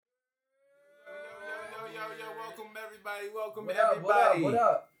Welcome everybody. Welcome What up, everybody. what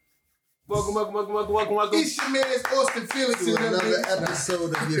up? Welcome. It's your man's Austin Felix To and another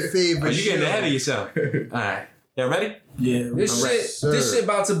episode of your favorite Oh, you getting show. ahead of yourself. All right. Y'all ready? Yeah, this Alright, shit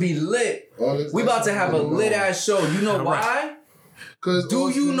about to be lit. We about to have a lit ass show. You know why? Do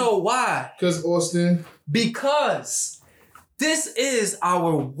you know why? Because Austin. Because this is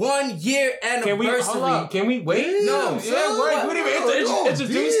our 1 year anniversary. Can we wait? No, Yeah, we didn't even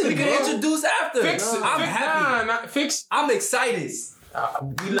introduce. We can introduce after. I'm happy. I'm excited.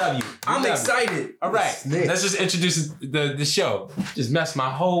 We love you. I'm excited. All right, Snake. let's just introduce the show. Just mess my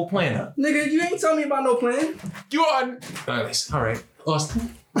whole plan up. Nigga, you ain't tell me about no plan. You on? All right,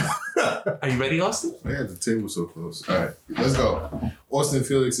 Austin. Are you ready, Austin? I had the table so close. All right, let's go. Austin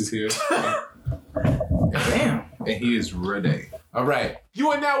Felix is here. Damn. And he is ready. All right. You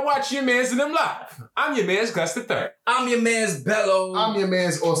are now watching your man's in them live. I'm your man's Gus the Third. I'm your man's Bello. I'm your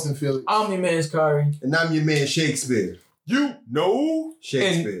man's Austin Felix. I'm your man's Kari. And I'm your man Shakespeare. You know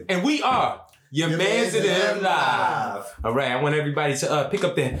Shakespeare. And we are your man's in them live. All right, I want everybody to pick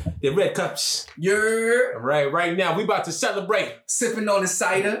up their red cups. You're All right now we about to celebrate sipping on the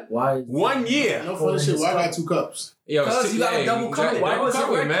cider. Why? 1 year. No funny shit. Why I got 2 cups? Yo, Cause you got a double cup. Why was it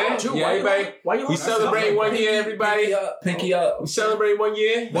red man? Yeah, everybody. We celebrate 1 year, everybody. Pinky up. We celebrate 1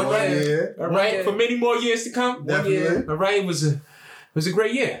 year. One All right. year. All right, year. for many more years to come. 1 year. All right, it was a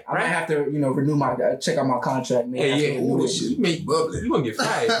great year. I might have to, renew my, check out my contract, man. Yeah. Ooh, shit. You gonna get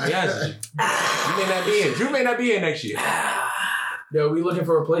fired, to be honest with you. You may not be here. Drew may not be here next year. Yo, we looking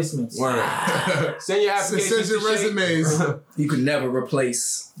for replacements. Word. Send your applications. Send your resumes. You could never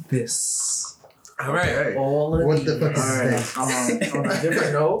replace this. All right. All of What these. the fuck is Alright, this? I'm on a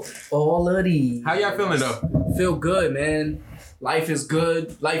different note. All of these. How y'all feeling though? Feel good, man. Life is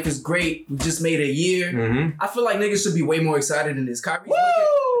good. Life is great. We just made a year. Mm-hmm. I feel like niggas should be way more excited than this.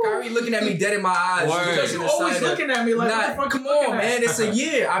 Kyrie looking at me dead in my eyes. Word. Because you always Excited. looking at me like, what the fuck come you looking on, at? man. It's a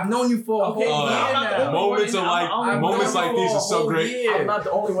year. I've known you for a whole Okay, year I'm not the now. only Moments one are like- I'm moments not like the these only are so Whole great. year. I'm not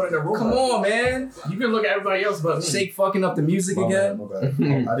the only one in the room. Come on, man. You can look at everybody else but me. Shake fucking up the music My again. bad, my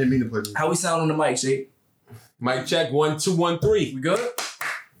bad. I didn't mean to play music. How we sound on the mic, Shake? Mic check 1 2 1 3. We good?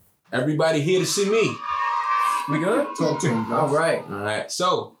 Everybody here to see me. We good? Talk to him, All bro. right. All right. So,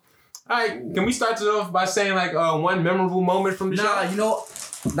 all right. Can we start it off by saying like one memorable moment from the Nah, show?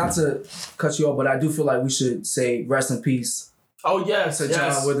 not to cut you off, but I do feel like we should say rest in peace Oh, yes. to yes.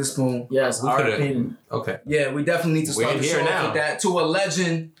 John Witherspoon. Yes, We could've- R.I.P. Okay. Yeah, we definitely need to We're start the here show now. off with that. To a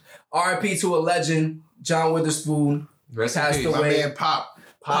legend, R.I.P. to a legend, John Witherspoon, Rest in passed peace. away. My man Pop.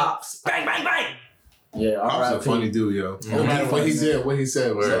 Pops. Bang, bang, bang. Yeah, Pop's a R.I.P. funny dude, yo. No matter what he did, what he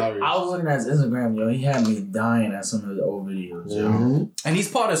said was hilarious. I was looking at his Instagram, yo. He had me dying at some of the old videos, yo. And he's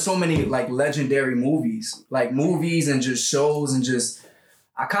part of so many like legendary movies. Like movies and just shows and just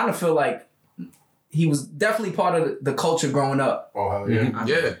I kind of feel like he was definitely part of the culture growing up. Oh, hell yeah. Mhm.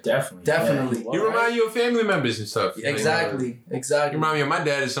 Yeah. Definitely. Definitely. Yeah, You remind you of family members and stuff. Exactly. You Exactly. remind me of my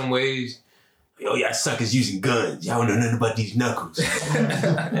dad in some ways. Yo, y'all suckers using guns. Y'all don't know nothing about these knuckles.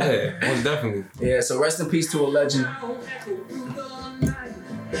 Yeah, most definitely. Yeah, so rest in peace to a legend.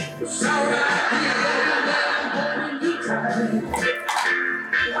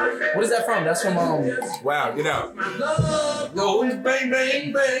 What is that from? That's from Wow, get out. Goes bang,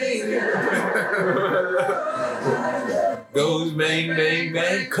 bang, bang. Goes bang, bang,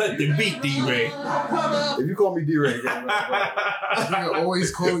 bang. Cut the beat, D-Ray. If you call me D-Ray, Nigga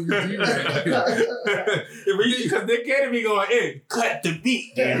always calling you D-Ray. Because they can't be going in. Cut the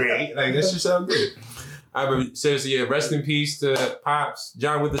beat, D-Ray. Like, that should sound good. I mean, seriously, yeah, rest in peace to Pops,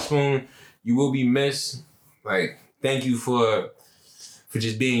 John Witherspoon. You will be missed. Like, thank you for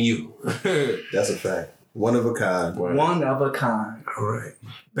just being you. that's a fact. One of a kind. One of a kind. All right.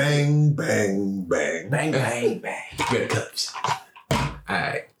 Bang, bang, bang. Bang, bang, bang. Red cups. All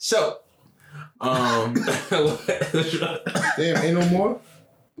right. So, Damn, ain't no more?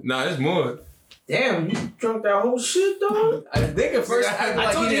 nah, there's more. Damn, you drunk that whole shit, dog? I think at first I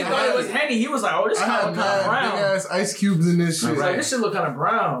I told you he thought it was Henny. He was like, oh, this I kind had of big brown. ass ice cubes in this shit. He's like, this shit look kind of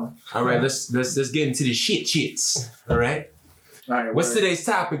brown. All right, let's get into the shits. All right. All right, What's today's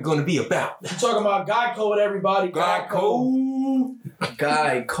topic going to be about? You talking about God Code, everybody. Guy code,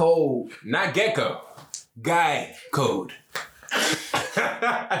 Guy Code. not gecko. Guy code.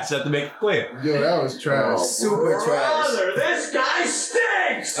 I just have to make it clear. Yo, that was trash. Super trash. this guy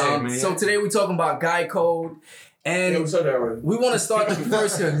stinks. Hey, man. So today we're talking about Guy Code. And Yeah, we said that already. we want to start the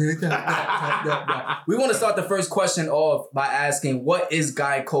first. We want to start the first question off by asking, what is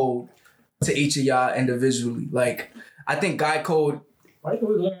Guy Code to each of y'all individually? Like, I think Guy Code, Why do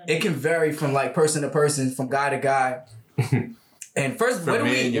we learn? it can vary from like person to person, from guy to guy. And first, From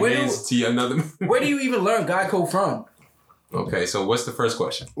man, your man's to another. where do you even learn guy code from? Okay, so what's the first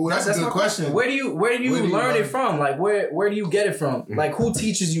question? Oh, that's a good my question. Where do you learn it from? Like where do you get it from? Like who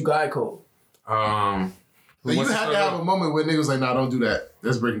teaches you guy code? Like, you had to have a moment where niggas like, nah, don't do that.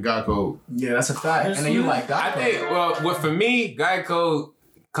 That's breaking God code. Yeah, that's a fact. And then you like guy I code. think, well, what for me, guy code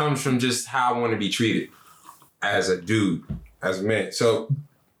comes from just how I want to be treated as a dude, as a man. So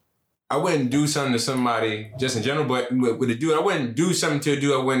I wouldn't do something to somebody just in general, but with a dude, I wouldn't do something to a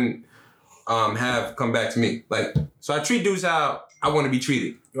dude I wouldn't have come back to me. Like, so I treat dudes how I want to be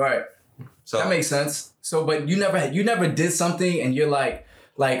treated. Right. So That makes sense. So, but you never did something, and you're like,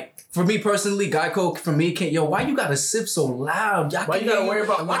 for me personally, guy code for me can't. Yo, why you gotta sip so loud? Why you gotta worry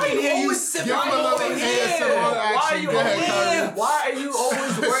about? Why Why can you always sip? Give him a little ASMR Why are action. you Go ahead, Kyrie. Why are you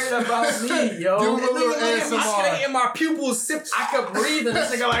always worried about me, yo? Give him a little Look at me ASMR. straight in my pupils sip. I could breathe, and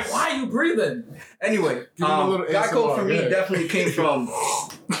this nigga like, why are you breathing? Anyway, Give him a little guy code for ASMR, me yeah. definitely came from.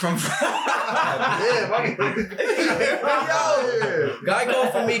 Guy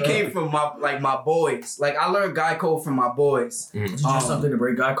code for me came from my boys. Like I learned guy code from my boys. Did you do something to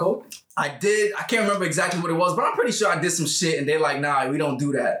break God code? I did. I can't remember exactly what it was, but I'm pretty sure I did some shit, and they're like, "Nah, we don't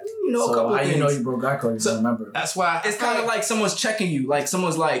do that." You know, a So couple how things. you know you broke God code? You don't remember. that's why It's kind of like someone's checking you. Like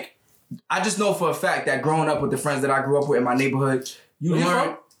someone's like, I just know for a fact that growing up with the friends that I grew up with in my neighborhood, you Where you learn.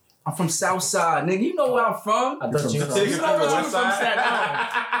 from? I'm from South Side, nigga. You know where I'm from. I thought you Nigga from the west side.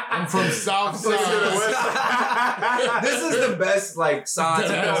 I'm from South Side. This is the best like sign to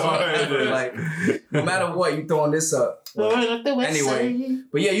know ever. Like, no matter what, you throwing this up. Anyway,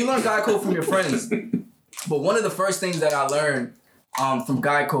 but yeah, you learn guy code from your friends. But one of the first things that I learned from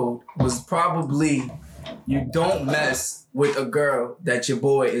guy code was probably you don't mess with a girl that your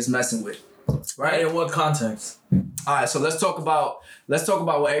boy is messing with. Right? In what context? All right, so let's talk about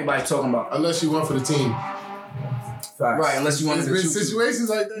what everybody's talking about. Unless you want for the team. Facts. Right, unless you want There's to been shoot. situations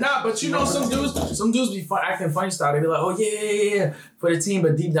like that. Nah, but you know some dudes be acting funny style. They be like, oh yeah, for the team,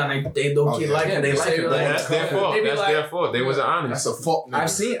 but deep down they don't keep like it. they like it. That's their fault. They be That's like- their fault. They wasn't That's honest. a fault.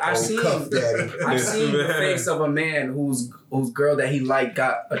 nigga. I've seen Cuff daddy. I've seen the face of a man whose girl that he liked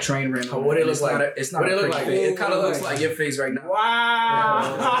got a train ran. Oh, what it And look it's not like? a- It's not What a it look pretty like? face. It kind of What it looks look like your face right now.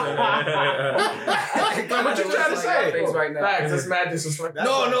 Wow. What you trying to say? Your face right now. Facts. That's mad disrespectful.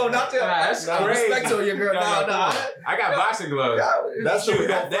 No, not that. That's That's crazy. respect to your girl. No, Nah. I got boxing gloves. That's Shoot, what we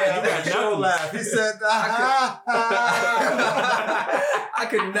got. that, you got Show knuckles. laugh. He said, "Ah, I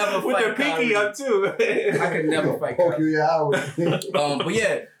could never With fight the pinky Kyrie. up too. I could never fight poke Kyrie. you in your eye." But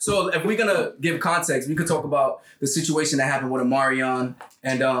yeah, so if we're gonna give context, we could talk about the situation that happened with Amarion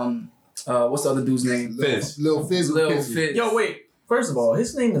and what's the other dude's name? Fizz. Lil Fizz with Lil Pizzy. Fizz. Yo, wait. First of all,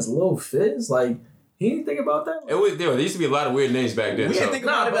 his name is Lil Fizz. Like, he didn't think about that. There used to be a lot of weird names back then. We so. didn't think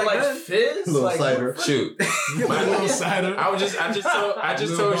Nah, about it but back like then. Fizz, Lil like Cider. Shoot. Lil Cider. I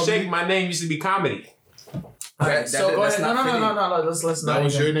just told Shake my name used to be Comedy. That- so go that's ahead. not fitting. No. Let's That not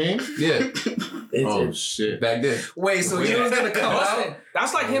was even. your name? Yeah, Oh shit. back then. Wait, so you was gonna come out? Austin,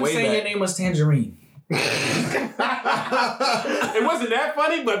 that's like him Way saying back. your name was Tangerine. It wasn't that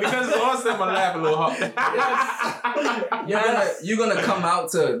funny, but because it's Austin, I'm gonna laugh a little hard. You're gonna come out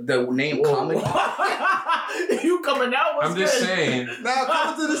to the name Comedy? You coming out? What's I'm just good? saying. Now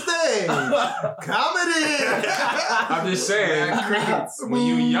coming to the stage. Comedy. I'm just saying. When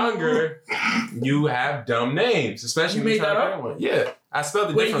you younger, you have dumb names, especially You when made you're trying that to get one. Yeah, I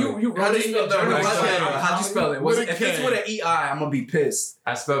spelled it Wait, differently. you wrote it in your journal. How'd you spell that? How'd you spell it? With a If it's K. with an EI, I'm gonna be pissed.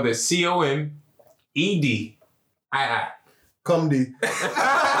 I spelled it COMEDII. Comedy.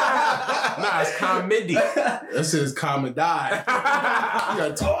 Nah, it's comedy. That shit is comedy. You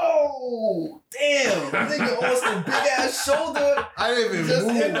got Oh, damn. Nigga Austin, big ass shoulder. I didn't even Just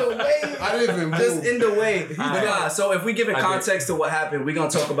move. in the way. I didn't even Just move. in the way. But nah, so if we give it I did. context to what happened, we're gonna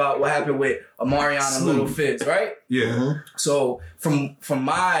talk about what happened with Amarion and Lil Fizz, right? Yeah. So from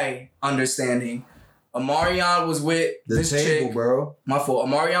my understanding, Amarion was with The this table, chick. bro. My fault.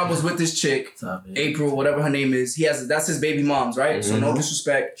 Amarion was with this chick, Stop it. April, whatever her name is. That's his baby mom's, right? So no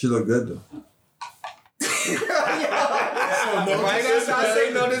disrespect. She look good though. Why you gotta start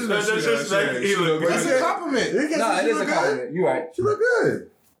saying no disrespect? He look That's a compliment. Nah, it is a compliment. You right. She look good.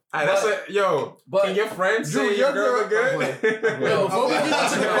 That's a yo. But- Can your friends Drew, say your your girl look girl- good? Yo, before we get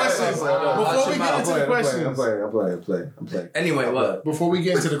into the questions, before we get into the questions, I'm playing. Anyway, what? before we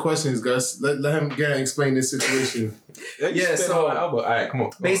get into the questions, Gus, let him get and explain this situation. Yeah, so- all right, come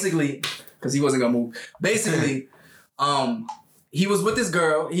on. Basically, because he wasn't gonna move. Basically, he was with this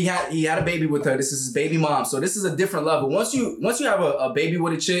girl. He had a baby with her. This is his baby mom. So this is a different level. Once you have a baby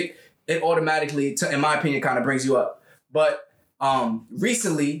with a chick, it automatically, in my opinion, kind of brings you up. But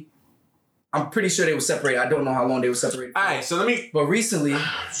recently, I'm pretty sure they were separated. I don't know how long they were separated. All right, so let me. But recently,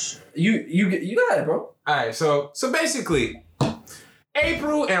 you got it, bro. All right, so basically,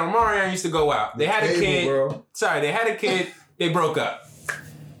 April and Omarion used to go out. They had a kid. Bro. Sorry, they had a kid. They broke up.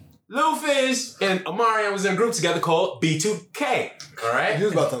 Lil Fizz and Omarion was in a group together called B2K. All right. You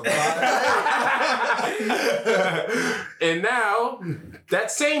was about to lie. And now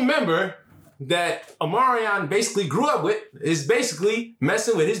that same member that Omarion basically grew up with is basically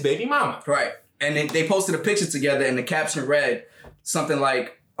messing with his baby mama. Right. And they posted a picture together, and the caption read something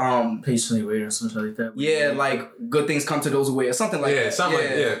like, patiently wait or something like that. yeah, like good things come to those who wait, or something like that.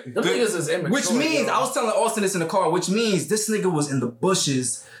 Yeah. Them niggas is immature. Which means, I was telling Austin this in the car, which means this nigga was in the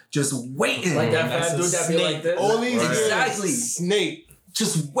bushes just waiting. Like that fat dude that be like this. All these Exactly. years, snake.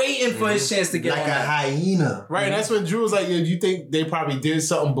 Just waiting for his chance to get Like on a that. hyena. Right, that's when Drew was like, "Yo, do you think they probably did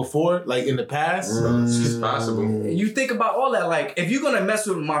something before, like in the past?" It's possible. You think about all that, like, if you're gonna mess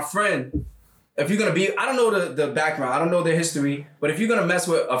with my friend, if you're gonna be, I don't know the background, I don't know their history, but if you're gonna mess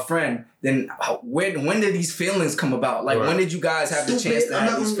with a friend, then when did these feelings come about? Like, when did you guys have the chance to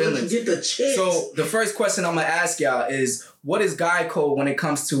have these feelings? Get the chance. So the first question I'm gonna ask y'all is, what is guy code when it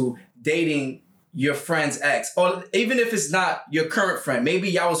comes to dating your friend's ex? Or even if it's not your current friend, maybe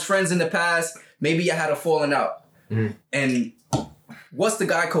y'all was friends in the past, maybe y'all had a falling out. And what's the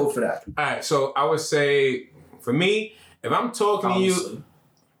guy code for that? All right, so I would say for me, if I'm talking to you,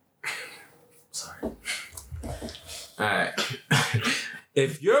 Sorry. all right,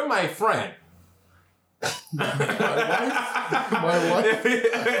 if you're my friend.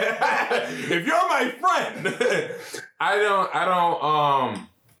 If you're my friend, I don't.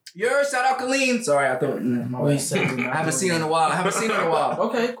 Shout out Colleen. Sorry, I thought. What you said? I haven't seen her in a while.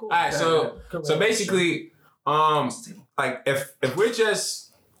 Okay, cool. All right, so basically, like if we're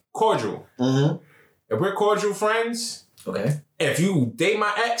just cordial, if we're cordial friends, Okay. if you date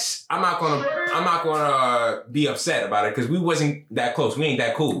my ex, I'm not gonna be upset about it because we wasn't that close. We ain't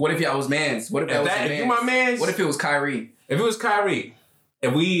that cool. What if y'all was mans? What if that was if you my mans? What if it was Kyrie? If it was Kyrie,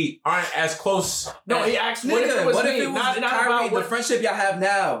 if we aren't as close. No, he asked Nigga, what if it was me? not Not Kyrie? about The what friendship y'all have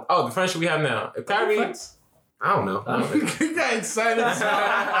now. Oh, the friendship we have now. If Kyrie, I don't know. He got excited.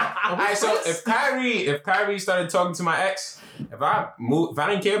 Alright, so if Kyrie started talking to my ex, if I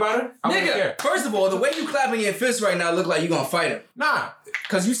didn't care about her, I wouldn't care. Nigga, first of all, the way you clapping your fist right now look like you gonna fight him. Nah.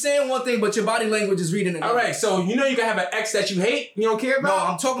 Cause you saying one thing, but your body language is reading another. Alright, so you know you can have an ex that you hate, you don't care No, about?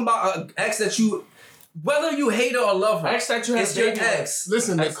 I'm talking about an ex that you, whether you hate her or love her, Ex that you have it's your dated with. ex.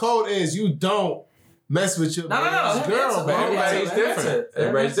 Listen, the code is you don't mess with your No. man's girl, bro. Everybody's That's it. different.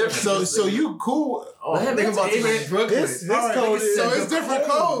 Everybody's different. So you cool? Oh, Let him think about answer. this. Brooklyn. His All code is. so it's different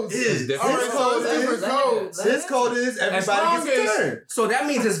codes. It's different. All right, so it's different codes. His code is As everybody long gets a as- turn. So that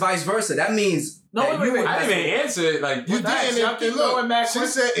means it's vice versa. That means No, that wait. I didn't even answer it. Like, You Facts, didn't. y'all And keep look, going back. she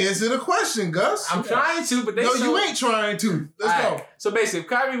said, answer the question, Gus. I'm trying to, but they No, so- you ain't trying to. Let's Alright, go. So basically, if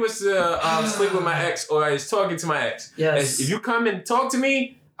Kyrie was to sleep with my ex or is talking to my ex, Yes. if you come and talk to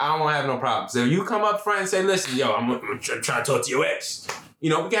me, I don't have no problems. If you come up front and say, listen, yo, I'm trying to talk to your ex, you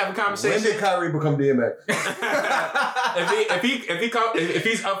know, we can have a When conversation. did Kyrie become DMX? if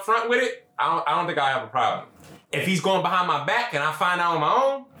he's up front with it, I don't think I have a problem. If he's going behind my back and I find out on my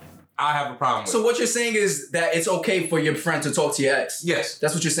own, I have a problem with So what you're saying is that it's okay for your friend to talk to your ex. it. Yes.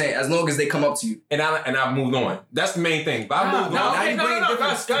 That's what you're saying, as long as they come up to you. And I've moved on. That's the main thing. But I moved No, on. now you bring different-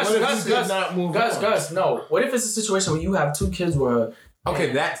 Gus, What if you did Gus, not move Gus, on? Gus, no. What if it's a situation where you have two kids with her?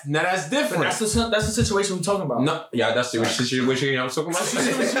 Okay, that's different. That's the situation we're talking about. No, yeah, that's the situation I'm talking about.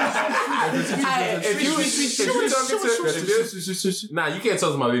 Nah, you can't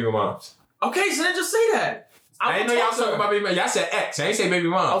talk to my baby moms. Okay, so then just say that. I didn't know y'all talking about baby mom. Y'all said ex. I ain't say baby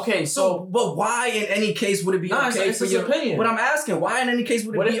mom. Okay, So, so but why in any case would it be Nah, okay it's for his your opinion. What I'm asking, why in any case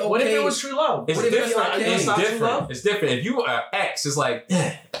would it what be if, okay? what if it was true love? It's What if it's different. okay? It's Not true different. love? It's different. If you are ex, it's like,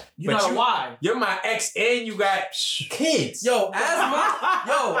 yeah. You But know you- why? You're my ex and you got kids. Yo,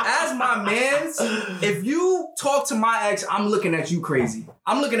 as my mans, if you talk to my ex, I'm looking at you crazy.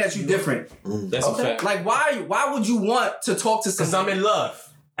 I'm looking at you different. That's Okay. a fact. Like, why would you want to talk to Because somebody? I'm in love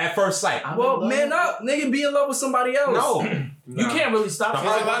at first sight. Well, man up, nigga, be in love with somebody else. No. You can't really stop. The There's a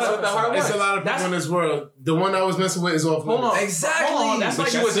hard lot ones with the hard of, it's a ones. lot of people in this world. The one I was messing with is off. Hold on. Exactly. Hold on, that's But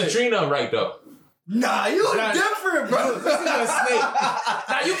like you wasn't treating her right though. Nah, you look Nah, different, bro. This is a snake.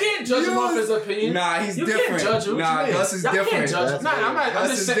 Now you can't can't judge him off his opinion. Nah, he's You different. can't judge him. Nah, Gus is Y'all can't different. judge him. Nah, I'm not. I'm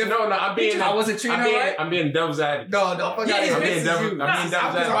just saying. No, I'm being. I wasn't treating her right. I'm being devil's advocate. No, fuck out Yeah, of I'm here. being devil's advocate.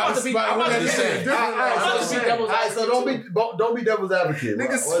 I'm just saying. Alright, so don't be devil's advocate.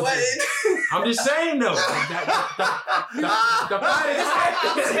 Niggas What- sweating. I'm just saying though. The part is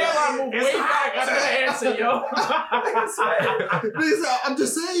His hairline moved way back after the answer, yo. I'm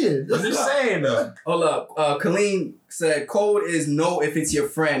just saying. I'm just saying though. Hold up. Colleen said, code is no if it's your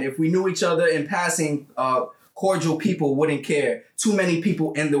friend. If we knew each other in passing, cordial people wouldn't care. Too many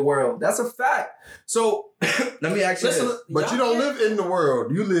people in the world. That's a fact. So, let me ask you this. But you don't live in the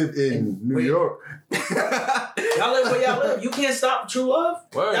world. You live in New York. Y'all live where y'all live. You can't stop true love.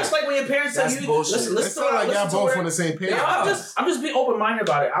 Word. That's like when your parents tell That's you, bullshit. listen It sounds like y'all both on the same page. Yeah, I'm just being open minded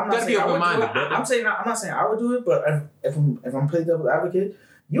about it. I'm not Gotta be saying I would do open-minded, it. brother. I'm not saying I would do it, but if I'm playing devil's advocate,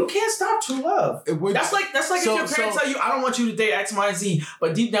 you can't stop true love. That's like if your parents tell you, I don't want you to date X, Y, and Z,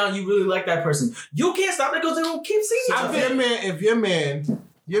 but deep down you really like that person. You can't stop that because they will keep seeing each other. If your man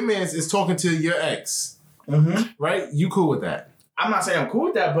is talking to your ex, right? You cool with that? I'm not saying I'm cool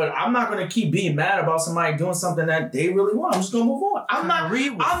with that, but I'm not gonna keep being mad about somebody doing something that they really want. I'm just gonna move on. I'm not.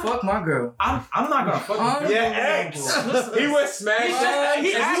 Fuck my girl. I'm not gonna fuck Yeah, ex. He would smash that.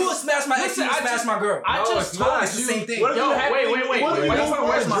 If you would smash my ex, you would smash my girl. I just told It's the same thing. What if Yo, you had- wait. what if you Why you moved wanna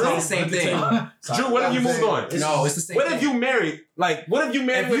waste my on, time? It's the same thing. Drew, what if you moved on? No, it's the same What thing. if you married? Like, what if you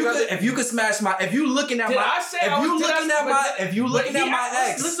married? If you could smash my, if you looking at Did my, I say I would- if you looking at my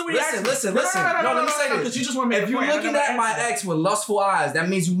ex, listen to what he asked. listen. No, let me say this. because you just want to make If a you point. looking at my ex with lustful eyes, that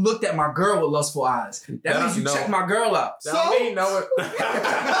means you looked at my girl with lustful eyes. That means you checked my girl out. That don't mean no.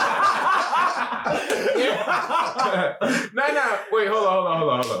 No. Wait, hold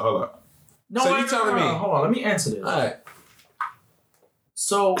on. No, So you telling me? Hold on, let me answer this. All right.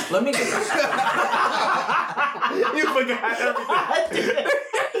 So let me get this. You forgot everything.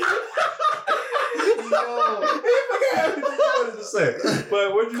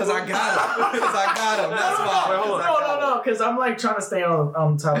 But what you? Cause I got him. That's why. Wait, hold on. No, because I'm like trying to stay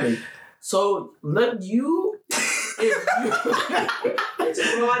on topic. So let you. Alright,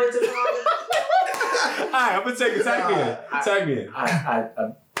 I'm gonna take it. Tag me in.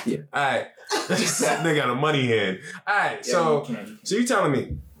 Yeah. Alright. They got a money hand. Alright, so you telling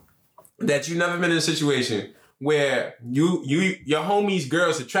me that you never been in a situation where your homie's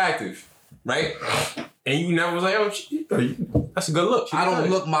girl's attractive, right? And you never was like, that's a good look. I don't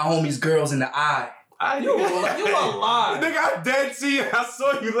look my homies girls in the eye. You a lie. Nigga, I'm dead to you. I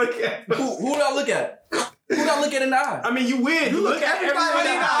saw you look at. Who do I look at? Who do I look at in the eye? I mean, you weird. You look at everybody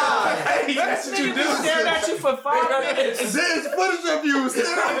in the eye. Hey, that's what you do. Staring at you for 5 minutes. There's footage of you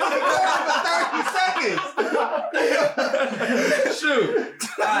staring at me for 30 seconds. Shoot.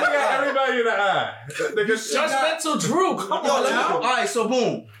 Look at everybody in the eye. Judgmental Drew. Come on now. All right, so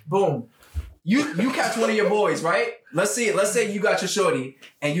boom. You catch one of your boys, right? Let's say you got your shorty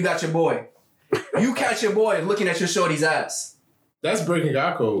and you got your boy. You catch your boy looking at your shorty's ass. That's breaking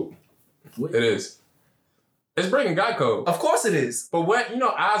God code. It is. It's breaking God code. Of course it is. But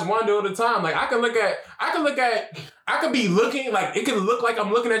eyes wander all the time. Like I could be looking, like it could look like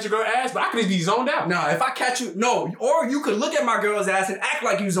I'm looking at your girl ass, but I could just be zoned out. Nah, if I catch you, no. Or you could look at my girl's ass and act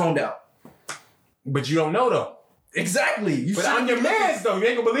like you zoned out. But you don't know though. Exactly. But I'm your man's though. You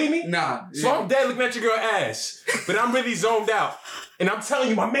ain't gonna believe me? Nah. So I'm dead looking at your girl ass, but I'm really zoned out. And I'm telling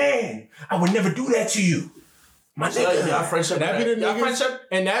you, my man, I would never do that to you. My nigga. Y'all friendship. That be the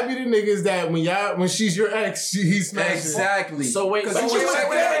niggas that when she's your ex, he's smashing. Exactly. So wait. Look at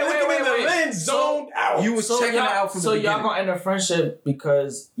the lens zoned out. You was checking it out from the beginning. So y'all gonna end a friendship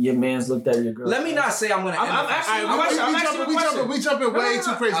because your man's looked at your girl. Let me not say I'm gonna end We jumping way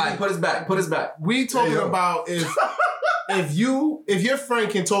too crazy. All right, put us back. We talking about if your friend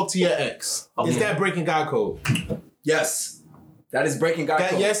can talk to your ex, is that breaking God code? Yes. That is breaking God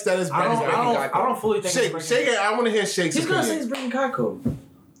code. Yes, that is breaking God code. I don't fully think Shake it. I want to hear Shake's he's gonna say opinion. he's breaking God code.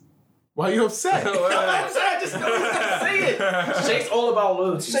 Why are you upset? I'm sorry, I just know he's gonna say it. Shake's all about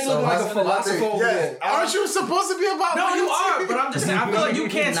loyalty. Shake look like a philosopher over there. Aren't you supposed to be about No, you loyalty? are, but I'm just saying, I feel like you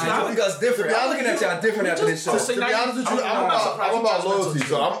can't Nah, stop you guys different. I'm looking at y'all different after this show. To be honest with you, I'm about loyalty,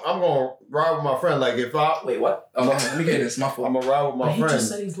 so I'm gonna ride with my friend. Like if I Wait, what? Let me get this. My fault. I'm gonna ride with my He friend. just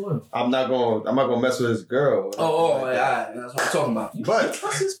said he's loyal. I'm not gonna mess with his girl. Yeah, that's what I'm talking about.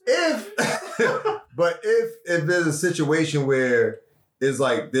 But if there's a situation where it's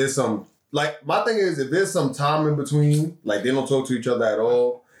like there's some, like my thing is, if there's some time in between, like they don't talk to each other at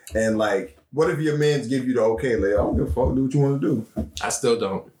all, and like what if your man's give you the okay, like I don't give a fuck, do what you want to do. I still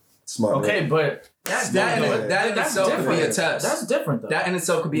don't. Smart. Okay, man. but That in itself could be a test. That's different though. That in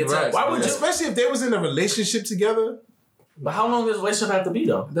itself could be a Right. test. Why would you? Especially if they was in a relationship together. But how long does a relationship have to be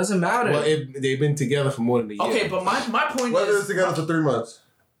though? Doesn't matter. Well, they've been together for more than a year. Okay, but my point Whether is it's together for 3 months.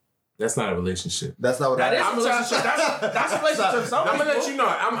 That's not a relationship. That's not what that is I a relationship. That's a relationship. Some I'm gonna let you know.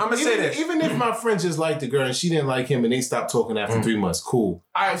 I'm gonna say this. Even if my friend just liked the girl and she didn't like him and they stopped talking after 3 months, cool.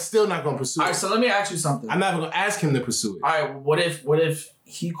 I'm still not gonna pursue All right, it. so let me ask you something. I'm not gonna ask him to pursue it. All right, what if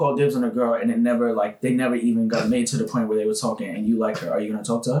he called dibs on a girl and it never they never even got made to the point where they were talking and you like her? Are you gonna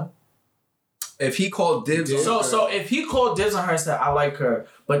talk to her? If he called dibs, So if he called dibs on her and said I like her,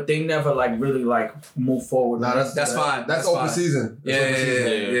 but they never really move forward. Nah, that's fine. That's open season. Yeah,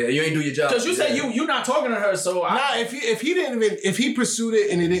 you ain't do your job. Because you said you not talking to her, so if he pursued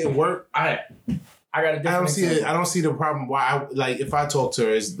it and it didn't work, I got a different. I don't see the problem why if I talk to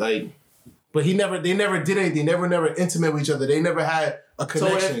her is but they never did anything. They were never intimate with each other. They never had a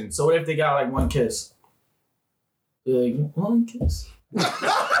connection. So what if they got one kiss? One kiss.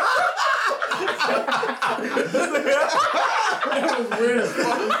 That was weird as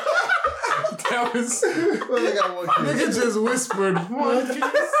fuck. That was. Well, they got one kid. Nigga just whispered one kiss.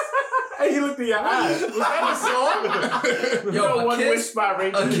 And he looked in your eyes. Was that a song? Yo, one wish spot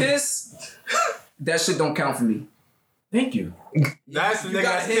right a kiss. That shit don't count for me. Thank you. That's the You nigga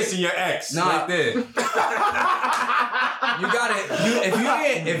got that's hit. kissing your ex. Nah. Right there. You got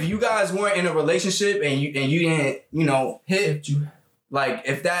it. If you guys weren't in a relationship and you didn't hit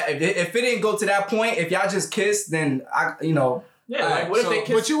if it didn't go to that point, if y'all just kissed, then Yeah, what if they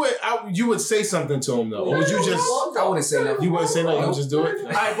kiss? But you would say something to him though, or would you just? I wouldn't say nothing. You wouldn't say nothing. You would just do it.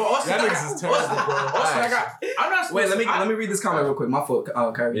 All right, but Austin, That niggas is terrible, bro. I'm not. Wait, let me read this comment real quick. My fault,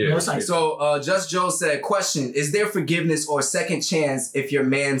 Kyrie. Yeah. So, Just Joe said, question, is there forgiveness or second chance if your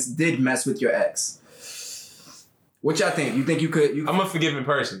mans did mess with your ex? What y'all think? You think you could? I'm a forgiving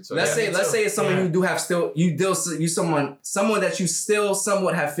person. So Let's say it's someone you do have someone that you still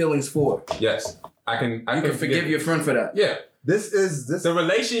somewhat have feelings for. yes, I can. You can forgive your friend for that. Yeah, The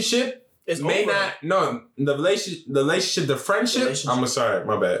relationship may over. not. No, the relationship, the friendship. Relationship. I'm sorry,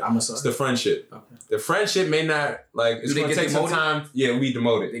 my bad. I'm sorry. It's the friendship. Okay. The friendship may not it's Do they gonna get take some demoted? time. Yeah, we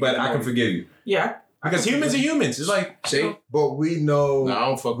demoted, They but get I can demoted. forgive you Yeah, because humans are humans. It's like Shay? But we know No, I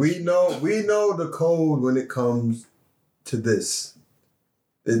don't fuck. we know the code when it comes to this.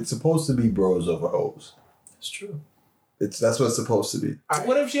 It's supposed to be bros over hoes. that's true. That's what it's supposed to be.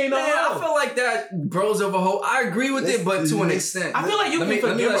 what if she ain't no Man, I hoe? feel like that bros over hoe. I agree with it, but to an extent. I feel like you let can me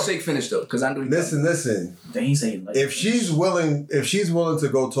forgive let her. Shake finish though, because I know. Listen. Then he's saying If she's willing to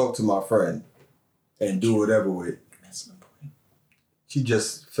go talk to my friend and do whatever with, that's my point. she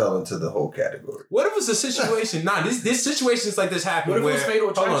just fell into the whole category. What if it's a situation? This situations like this happen What if it where was fatal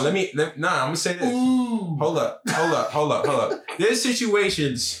hold on, attraction? I'm gonna say this. Hold up. There's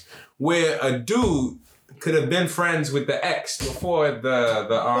situations where a dude could have been friends with the ex before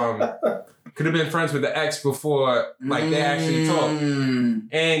could have been friends with the ex before they actually talked.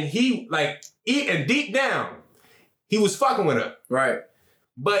 And he and deep down, he was fucking with her. Right,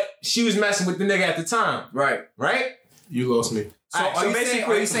 But she was messing with the nigga at the time. right. Right? You lost me. So, Alright,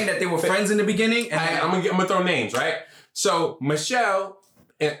 are you saying that they were friends in the beginning? And I'm gonna throw names, right? So Michelle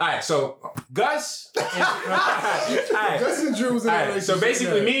and so Gus. Gus and Drew was in a relationship. So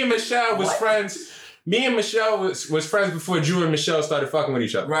basically, me and Michelle was friends. Me and Michelle was friends before Drew and Michelle started fucking with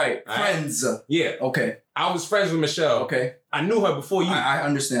each other. right, Alright? friends. Yeah, Okay, I was friends with Michelle. okay. I knew her before you. I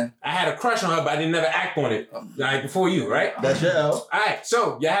understand. I had a crush on her, but I didn't never act on it. Before you, right? That's your L. All right.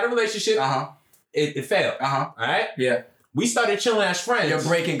 So you had a relationship. It failed. All right. Yeah. We started chilling as friends. You're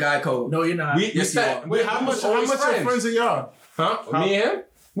breaking guy code. No, you're not. We Yes, you started- are. Wait, how much always are friends are y'all? Huh? Me and him?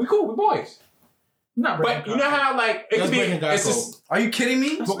 We cool. We boys. You're not But you know how it That's could be. breaking guy It's just, Are you kidding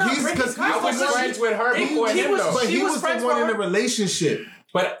me? But not he's breaking because guy I was code. friends with her He- before he him was- though. but he She was was friends the one with in a her. relationship.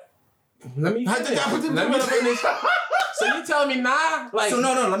 But let me How finish. did that put the Let me two finish. So you telling me nah? So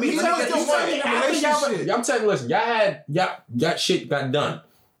no, let me He's get always this the one straight. in a relationship. I'm telling you, listen, y'all shit got done.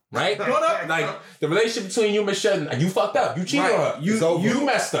 Right? Like the relationship between you and Michelle, you fucked up. You cheated Right. on her. You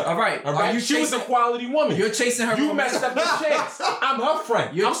messed up. All right. All Are right. you She was a chasing- quality woman. You're chasing her. You messed up the chance. I'm her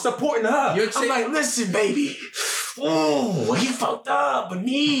friend. I'm supporting her. You're I'm like, listen, baby. Oh, he fucked up, but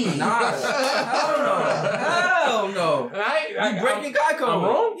me. Nah. Hell no. Right? You breaking guy code. I'm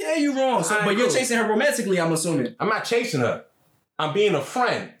wrong? Yeah, you wrong. So, Alright, but you're cool. chasing her romantically, I'm assuming. I'm not chasing her. I'm being a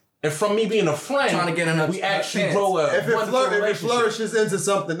friend. And from me being a friend, Trying to get in her- we her actually pants. grow a If it, wonderful if it relationship. flourishes into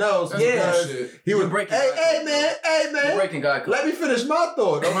something else, Yeah. because he would break. breaking Hey You're man, breaking guy code. let me finish my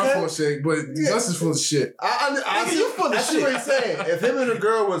thought. That's my Okay? fault, Shake, but Gus is full of shit. I Nigga, see, you full of I see shit. what he's saying. If him and the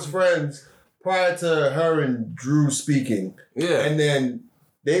girl was friends prior to her and Drew speaking, Yeah. and then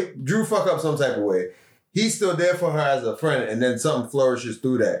Drew fuck up some type of way, he's still there for her as a friend, and then something flourishes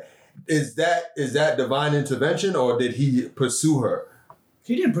through that. is that divine intervention or did he pursue her?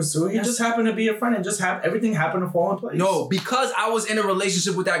 He didn't pursue it. He just happened to be a friend and just everything happened to fall in place. No, because I was in a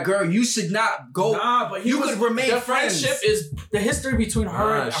relationship with that girl, you should not go. Nah, but you could remain the friends. Friendship is the history between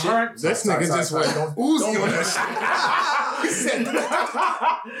her and her. This nigga just went Uzi on that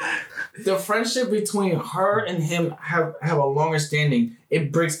shit. The friendship between her and him have a longer standing.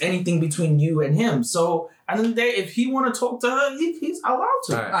 It breaks anything between you and him. So at the end of the day, if he want to talk to her, he's allowed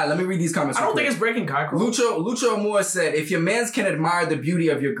to. All right, let me read these comments. I don't think it's breaking guy code. Lucho Moore said, if your mans can admire the beauty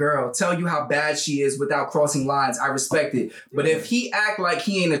of your girl, tell you how bad she is without crossing lines, I respect it. But if he act like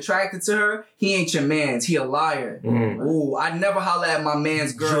he ain't attracted to her, he ain't your mans. He a liar. Ooh, I never holler at my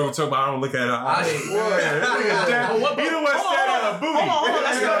man's girl. Drew talk about I don't look at her eyes. Hold on,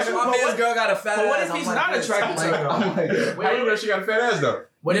 let's go. My man's girl got a fat ass. But what if he's not attracted to her? How you know she got a fat ass though?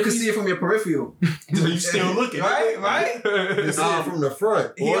 What if you see it from your peripheral? You still looking, right? You see it from the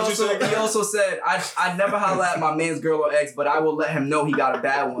front. He also said, I never holler at my man's girl or ex, but I will let him know he got a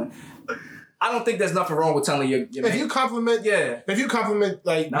bad one. I don't think there's nothing wrong with telling your if man. you compliment,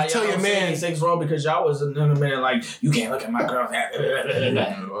 like, you tell your man. Anything's wrong because y'all was in a minute like, you can't look at my girl.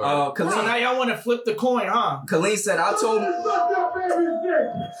 So now y'all want to flip the coin, huh? Colleen said, I told him.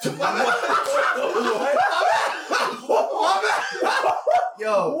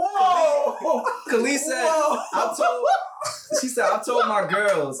 Yo, Colleen said, I told my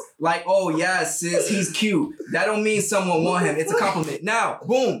girls, like, oh yeah, sis, he's cute. That don't mean someone want him. It's a compliment. Now,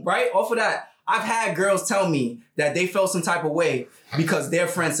 boom, right? Off of that, I've had girls tell me that they felt some type of way because their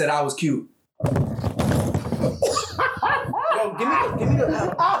friend said I was cute. Yo, give me the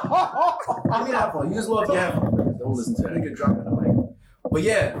headphone. You just love your headphone. Don't listen to that. Nigga dropping the mic. But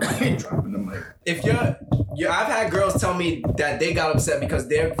yeah, dropping the mic. If I've had girls tell me that they got upset because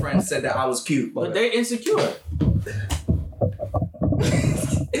their friend said that I was cute. But they're insecure.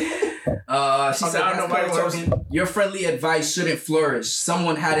 She said, your friendly advice shouldn't flourish.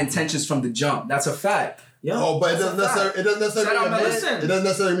 Someone had intentions from the jump. That's a fact. Yo, but it doesn't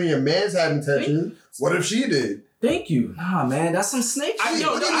necessarily mean your man's had intentions. What if she did? Thank you. Nah, man, that's some snake shit.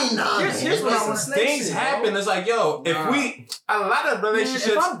 Here's what I want to say. Things happen. It's like, yo, if a lot of relationships.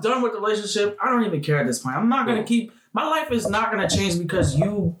 Man, if I'm done with the relationship, I don't even care at this point. I'm not gonna keep. My life is not gonna change because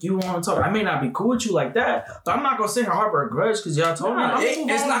you want to talk. I may not be cool with you like that, but I'm not gonna sit here harbor a grudge because y'all told me.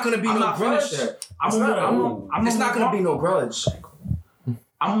 It's not gonna be no grudge. It's not gonna be no grudge.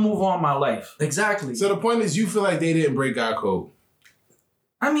 I'm gonna move on my life. Exactly. So the point is, you feel like they didn't break God code.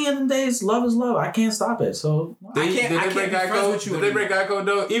 I mean, at the end of the day, love is love. I can't stop it. So did they break God code? Did they break God code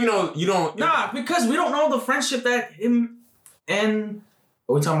though? Even though you don't. Nah, because we don't know the friendship that him and.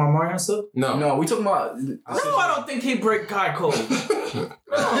 Are we talking about Mario stuff? No, we talking about. No, I don't think he break God code.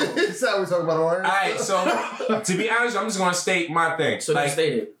 That's how we talking about Mario. Alright, so to be honest, I'm just gonna state my thing. So like,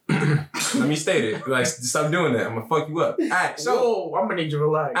 state it. Let me state it. Like, stop doing that. I'm gonna fuck you up. Alright, so. Whoa, I'm gonna need you to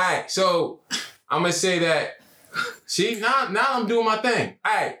relax. Alright, so I'm gonna say that. See, now I'm doing my thing.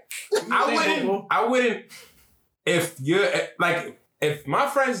 Alright, I wouldn't. If my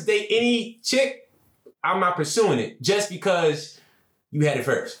friends date any chick, I'm not pursuing it just because you had it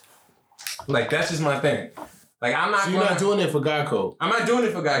first. Like, that's just my thing. Like, I'm not. So you're not doing it for God code. I'm not doing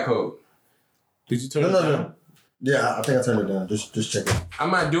it for God code. Did you turn it down? No. Yeah, I think I turned it down. Just check it.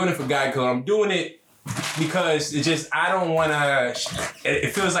 I'm not doing it for God code. I'm doing it because it just, I don't want to.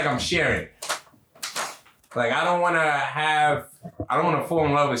 It feels like I'm sharing. Like, I don't want to fall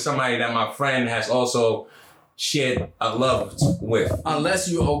in love with somebody that my friend has also shared a love with.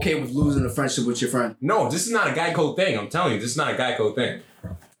 Unless you're okay with losing a friendship with your friend. No, this is not a guy code thing. I'm telling you, this is not a guy code thing.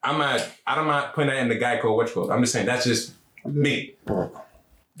 I'm not putting that in the guy code, what you call it. I'm just saying, that's just me.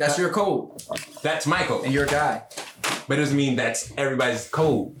 That's your code. That's my code. And you're a guy. But it doesn't mean that's everybody's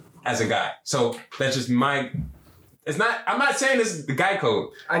code as a guy. So that's just I'm not saying this is the guy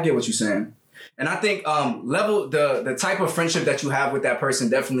code. I get what you're saying. And I think the type of friendship that you have with that person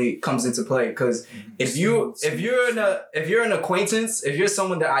definitely comes into play. Because if you're an acquaintance, if you're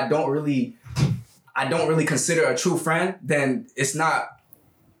someone that I don't really consider a true friend, then it's not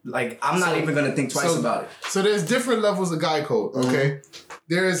like I'm not even gonna think twice about it. So there's different levels of guy code. Okay,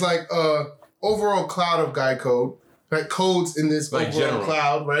 there is like overall cloud of guy code. Like codes in this like overall general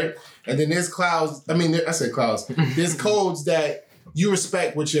cloud, right? And then there's clouds. I mean, I said clouds. There's codes that you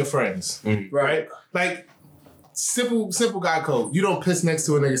respect with your friends, right? Like simple guy code. You don't piss next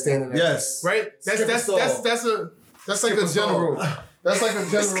to a nigga standing there. Yes, right. That's like a general. That's like a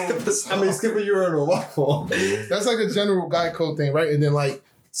general. Skip a urinal. That's like a general guy code thing, right? And then like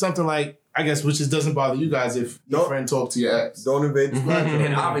something like, I guess, which just doesn't bother you guys if your friend talk to your ex. Don't invade the spot.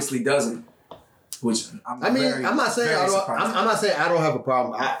 It obviously doesn't. Which I'm not saying I don't have a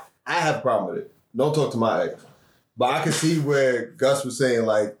problem. I have a problem with it. Don't talk to my ex. But I can see where Gus was saying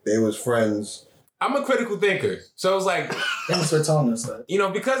like they was friends. I'm a critical thinker, so it's like, Thanks for telling us that. you know,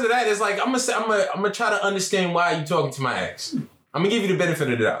 because of that, it's like I'm gonna try to understand why you talking to my ex. I'm gonna give you the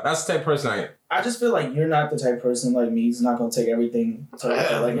benefit of the doubt. That's the type of person I am. I just feel like you're not the type of person like me. He's not gonna take everything to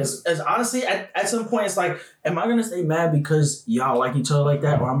like. It's honestly at some point it's like, am I gonna stay mad because y'all like each other like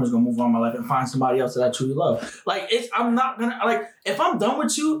that, or I'm just gonna move on my life and find somebody else that I truly love? Like I'm not gonna like if I'm done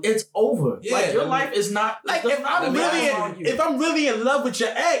with you, it's over. Yeah, like your life is not like if I'm really in love with your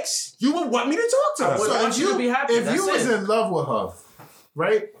ex, you would want me to talk to her. I want you to be happy. If you was in love with her,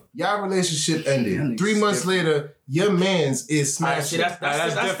 right? Y'all relationship ended. 3 months later, your man's is smashing. That's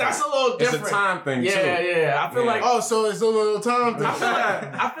a little different. It's a time thing too. Yeah. I feel like so it's a little time thing.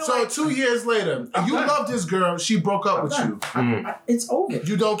 I feel so like 2 years later, you love this girl. She broke up with you. It's over.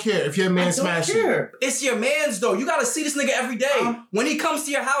 You don't care if your man smashes you. It's your man's though. You gotta see this nigga every day. When he comes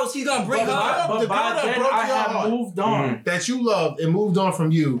to your house, he's gonna bring up. But by then, I have moved on. That you loved and moved on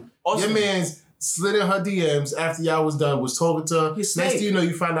from you. Also, your man's slid in her DMs after y'all was done, was talking to her. Next thing you know,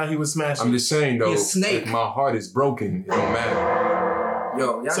 you find out he was smashing. I'm just saying though, He's a snake. if my heart is broken, it don't matter.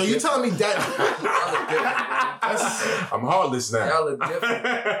 Yo, so you telling me that? I'm heartless now. Y'all look different.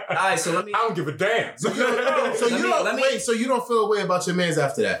 All right, so let me. I don't give a damn. So you don't feel a way about your man's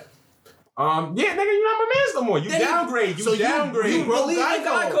after that? Yeah, nigga, you're not my man's no more. You downgrade. You downgrade. You broke Believe in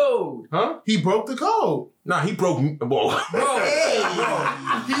guy code. Huh? He broke the code. Nah, he broke me. Whoa.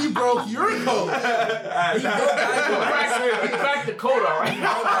 He broke your code. He broke guy code. He cracked the code, all right. He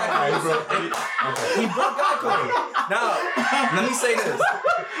broke guy code. Now, let me say this.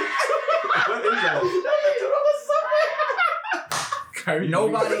 What is that?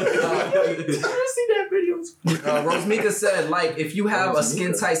 Nobody. I've seen that video. Rosemika said, like, if you have a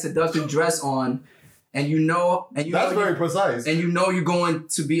skin tight seductive dress on, and that's very precise. And you know you're going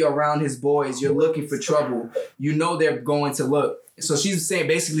to be around his boys, you're looking for trouble. You know they're going to look. So she's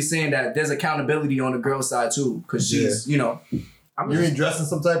basically saying that there's accountability on the girl side too, because she's, you know. You ain't dressing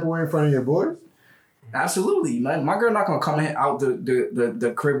some type of way in front of your boys? Absolutely, man. My girl not gonna come out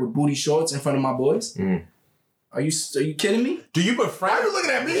the crib with booty shorts in front of my boys. Are you kidding me? Do you prefer? Why are you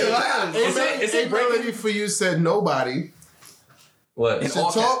looking at me? Is it breaking for you? Said nobody. What?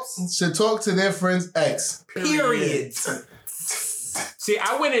 Should talk to their friend's ex. Period. See,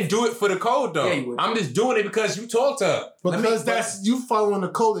 I wouldn't do it for the code though. Yeah, you would. I'm just doing it because you talk to her. Because that's you following the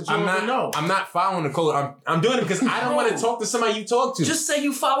code that you don't even know. I'm not following the code. I'm doing it because I don't want to talk to somebody you talk to. Just say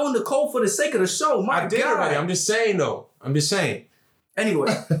you following the code for the sake of the show. My I did God. already. I'm just saying though. I'm just saying.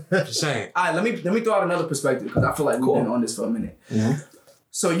 Anyway. Just saying. All right, let me throw out another perspective because I feel like we've been on this for a minute. Mm-hmm.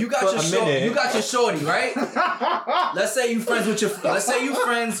 So you got your shorty, right? Let's say you friends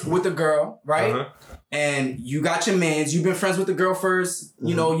with the girl, right? Uh-huh. And you got your mans. You've been friends with the girl first.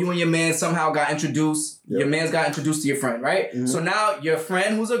 You know, you and your man somehow got introduced. Yep. Your man's got introduced to your friend, right? Mm-hmm. So now your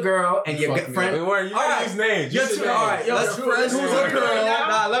friend who's a girl and your friend. You gotta use names. Your friend who's a girl.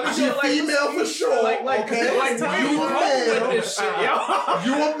 Nah, let me show female for sure. You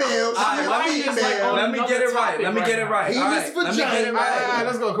a male. You a male. Let me get it right. Penis vagina.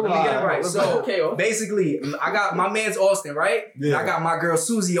 Let's go. Come on. Let me get it right. So basically, I got my man's Austin, right? Yeah. I got my girl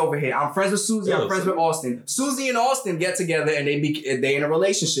Susie over here. I'm friends with Susie. I'm friends with Austin. Susie and Austin get together and they in a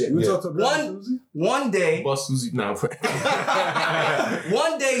relationship. One day, well, Susie, no.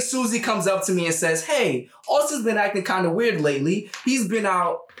 One day, Susie comes up to me and says, "Hey, Austin's been acting kind of weird lately. He's been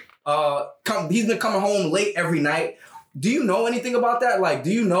out. He's been coming home late every night. Do you know anything about that? Like, do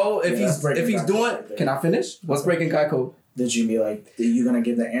you know if he's doing? Can I finish? What's breaking guy code? Did you be like, are you gonna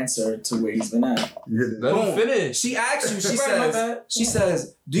give the answer to where he's been at? Let him finish. She asks you. She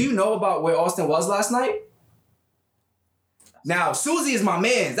says, "Do you know about where Austin was last night?" Now, Susie is my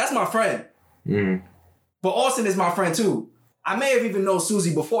man. That's my friend. Mm. But Austin is my friend too. I may have even known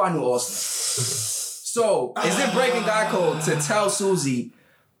Susie before I knew Austin. So, is it breaking guy code to tell Susie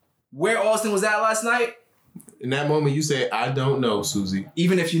where Austin was at last night? In that moment, you say, "I don't know, Susie."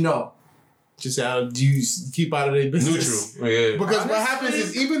 Even if you know. Just you keep out of their business. Neutral. Yeah. Because what happens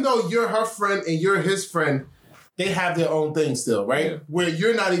is, even though you're her friend and you're his friend, they have their own thing still, right? Yeah. Where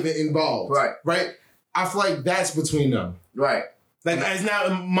you're not even involved. Right? I feel like that's between them. Right. Like, it's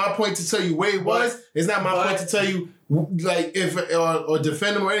not my point to tell you where it was. It's not my point to tell you, like, if or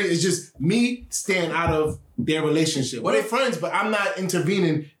defend them or anything. It's just me staying out of their relationship. We're friends, but I'm not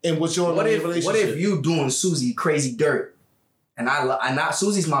intervening in what's your relationship. What if you doing Susie crazy dirt? And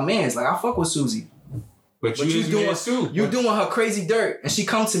Susie's my man's. Like, I fuck with Susie. But you doing her crazy dirt, and she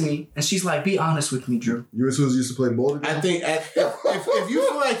comes to me and she's like, "Be honest with me, Drew." You and Susie used to play ball together? I think if you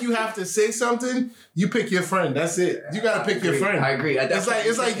feel like you have to say something, you pick your friend. That's it. You gotta pick your friend. I agree. It's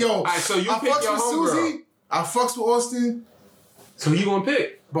like yo. All right, so you I pick fucks your with homegirl. Susie. I fucks with Austin. So you gonna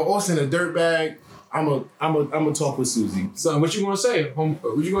pick? But Austin a dirtbag. I'm a talk with Susie. So what you gonna say?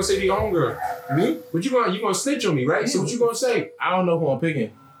 What you gonna say to your homegirl? Me? What you gonna snitch on me, right? So what you gonna say? I don't know who I'm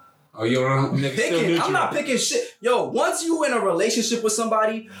picking. Oh, you don't know. I'm not picking shit. Yo, once you in a relationship with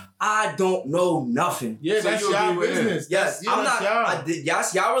somebody, I don't know nothing. Yeah, So that's you'll y'all be with business. Yes, That's- yeah, I'm that's not. y'all.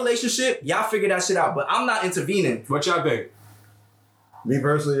 Yes, y'all relationship. Y'all figure that shit out, but I'm not intervening. What y'all think? Me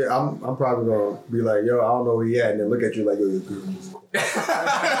personally, I'm probably gonna be like, yo, I don't know where he at, and then look at you like, yo, you're good.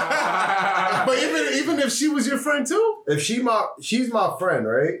 But even if she was your friend too, If she's my friend,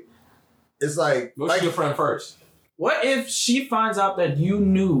 right? It's like What's your friend first? What if she finds out that you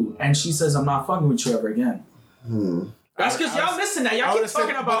knew and she says, "I'm not fucking with you ever again"? That's because y'all listen now. Y'all keep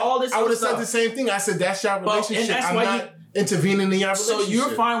talking about all this. I would have stuff. said the same thing. I said that's your And relationship. that's I'm why not intervening in your So relationship.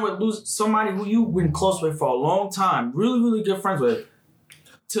 you're fine with losing somebody who you've been close with for a long time, really, really good friends with.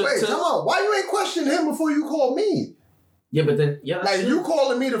 wait, come on. Why you ain't question him before you call me? Yeah, but then that's Like, you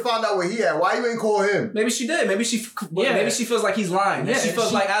calling me to find out where he at. Why you ain't call him? Maybe she did. Maybe she feels like he's lying. Yeah, She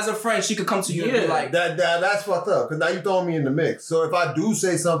feels like as a friend, she could come to you and be like, That's fucked up. Because now you throwing me in the mix. So if I do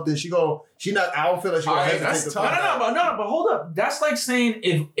say something, I don't feel like she gonna Alright, hesitate that's to tough. find out. but hold up. That's like saying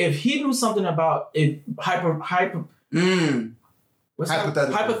if he knew something about it hypothetically,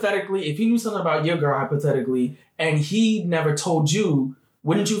 if he knew something about your girl hypothetically and he never told you,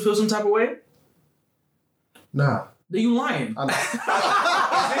 wouldn't you feel some type of way? Nah. Then you lying. You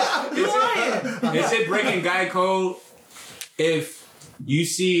lying. Is it breaking guy code if you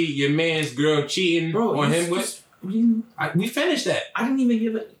see your man's girl cheating on him with? We finished that. I didn't even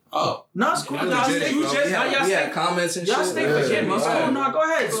give it. Oh. No, it's cool. We had comments and Y'all shit. stay for him. It's cool. No, go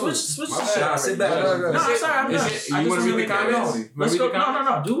ahead. Switch the shit. Nah, sit back. No, I'm sorry. I'm done. You want to read the comments? Let's go.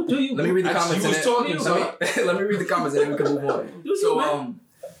 No. Do you? Let me read the comments. You was talking, so. Let me read the comments and then we can move on. So,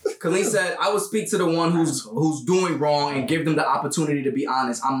 Colleen said, I would speak to the one who's doing wrong and give them the opportunity to be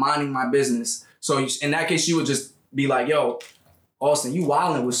honest. I'm minding my business. So in that case, she would just be like, yo, Austin, you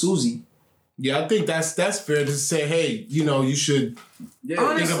wilding with Susie. Yeah, I think that's fair to say, hey, you should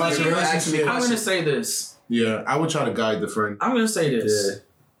think about your relationship. I'm going to say this. Yeah, I would try to guide the friend. I'm going to say this.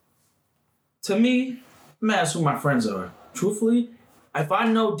 To me, I'm going to ask who my friends are. Truthfully, if I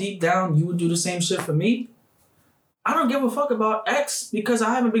know deep down you would do the same shit for me, I don't give a fuck about X because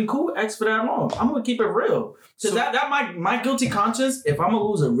I haven't been cool with X for that long. I'm going to keep it real. Because that my guilty conscience, if I'm going to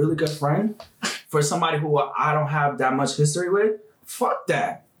lose a really good friend for somebody who I don't have that much history with, fuck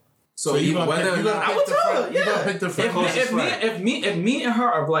that. So you gonna pick the friend. If me and her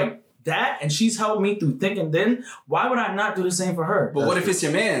are like that, and she's helped me through thick and thin, why would I not do the same for her? But what if it's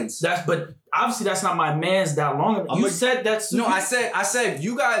your man's? But obviously that's not my man's that long. You said that's no. I said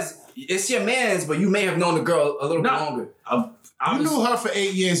you guys. It's your man's, but you may have known the girl a little bit longer. You knew her for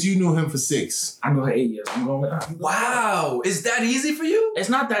 8 years. You knew him for 6. I knew her 8 years. I'm going with her. Wow, is that easy for you? It's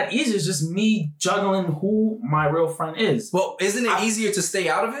not that easy. It's just me juggling who my real friend is. Well, isn't it easier to stay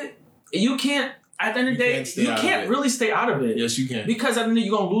out of it? You can't. At the end of the day, you can't really stay out of it. Yes, you can. Because at the end of the day,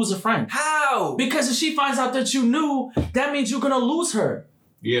 you're gonna lose a friend. How? Because if she finds out that you knew, that means you're gonna lose her.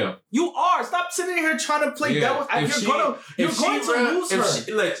 Yeah. You are. Stop sitting here trying to play devil. You're going to lose her.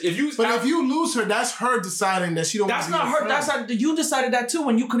 If you lose her, that's her deciding that she don't. That's not her. Friend. That's how you decided that too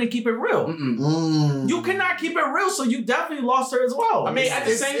when you couldn't keep it real. You cannot keep it real, so you definitely lost her as well. I mean, at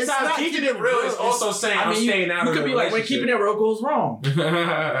the same time, keeping it real is also saying I'm staying out of the relationship. You could be like, when keeping it real goes wrong.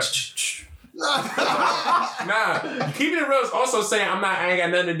 Nah, keeping it real is also saying I ain't got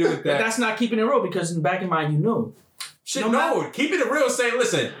nothing to do with that. But that's not keeping it real because in the back of mind you know. Shit, no. Keeping it real is saying,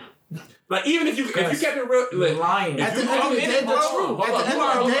 listen. Like even if you kept it real, lying. At the end of the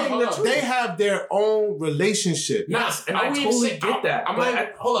day, they have their own relationship. Yes, and I totally get that. I'm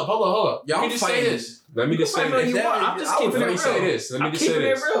like, hold up. Let me just say this. I'm just keeping it real. Let me just say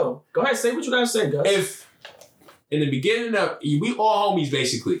this. Real. Go ahead, say what you gotta say, guys. If in the beginning of we all homies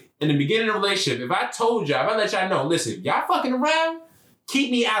basically. In the beginning of the relationship, if I told y'all, if I let y'all know, listen, y'all fucking around, keep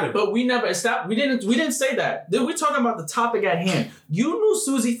me out of it. But we never stopped. We didn't say that. We're talking about the topic at hand. You knew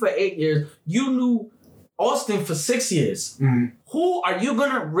Susie for 8 years. You knew Austin for 6 years. Mm-hmm. Who are you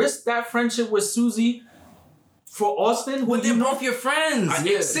gonna risk that friendship with Susie for Austin? Well, they're both your friends.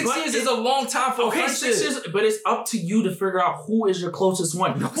 6 years is a long time for a friendship. 6 years, but it's up to you to figure out who is your closest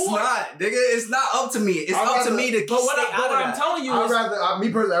one. No, it's not, nigga. It's not up to me. It's up to me to stay out of that. I'm telling you, I'd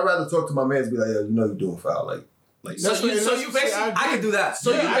rather talk to my man and be like, yo, you know you're doing foul. Like, Like, So you basically, I can do that.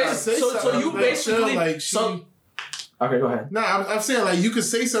 So you basically, okay, go ahead. Nah, I'm saying like you could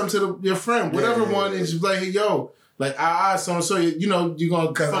say something to your friend, whatever one, and just like, hey, yo, like so and so, you know, you're gonna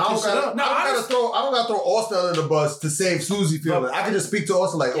fuck this shit up. I don't gotta throw Austin under the bus to save Susie feeling. I can just speak to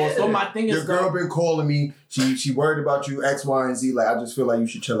Austin like, Austin, but my thing is, your girl been calling me. She worried about you X, Y, and Z. Like, I just feel like you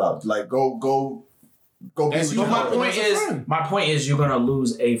should chill out. Like, go. Be with your my point is, you're gonna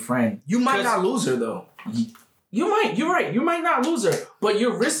lose a friend. You might not lose her though. You might. You're right. You might not lose her, but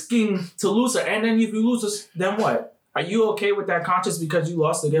you're risking to lose her. And then if you lose her, then what? Are you okay with that conscience because you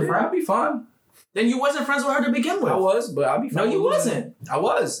lost a good friend? I'll be fine. Then you wasn't friends with her to begin with. I was, but I'll be fine. No, you wasn't. I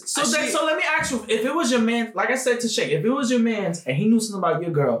was. So let me ask you: if it was your man, like I said to Shay, if it was your man's and he knew something about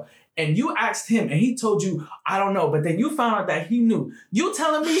your girl, and you asked him and he told you, I don't know, but then you found out that he knew, you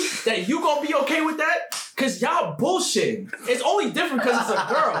telling me that you gonna be okay with that? Cause y'all bullshitting. It's only different because it's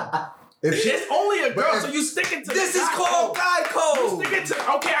a girl. It's only a girl, so you sticking to this is called guy code. You sticking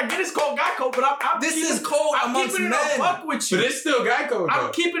to, okay, I get it's called guy code, but I'm this is code amongst men. I'm keeping it a buck with you. But it's still guy code.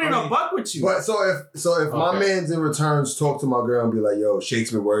 I'm keeping it a buck with you. But so if my man's in returns talk to my girl and be like, yo, Shake's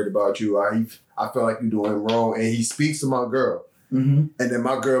been worried about you. I feel like you're doing wrong, and he speaks to my girl, and then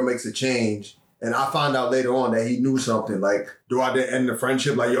my girl makes a change. And I find out later on that he knew something. Like, do I then end the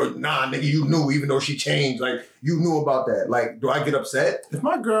friendship? Like, yo, nah, nigga, you knew, even though she changed. Like, you knew about that. Like, do I get upset? If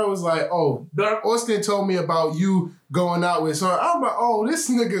my girl was like, oh, Austin told me about you going out with her, I'm like, oh, this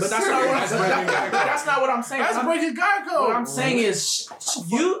nigga. But that's not what I'm saying. That's breaking guy code. What I'm saying is,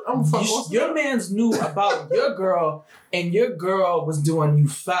 your man's knew about your girl, and your girl was doing you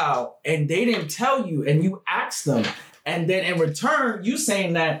foul, and they didn't tell you, and you asked them, and then in return, you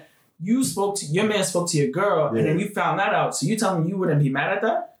saying that your man spoke to your girl, and then you found that out. So you telling me you wouldn't be mad at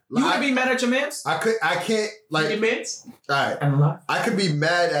that? You wouldn't be mad at your man's? I can't like your man's? Alright. I could be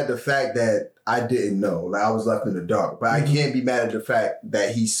mad at the fact that I didn't know. Like, I was left in the dark. But I can't be mad at the fact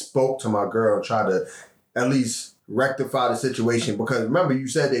that he spoke to my girl and tried to at least rectify the situation. Because remember, you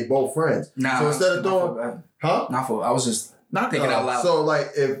said they both friends. Nah. So instead of doing I was just not thinking out loud. So like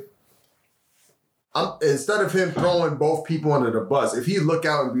instead of him throwing both people under the bus, if he look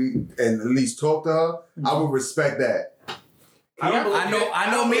out and at least talk to her, I would respect that.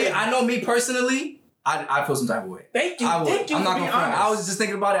 I know me personally. I feel some type of way. Thank you. I'm not gonna front. I was just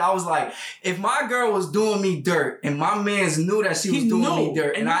thinking about it. I was like, if my girl was doing me dirt and my man's knew that she was doing me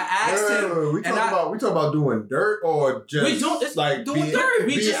dirt, and I asked him, we talk about doing dirt or just like doing dirt.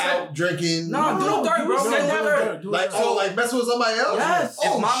 We just out drinking. No, doing dirt, bro. Like messing with somebody else. Yes.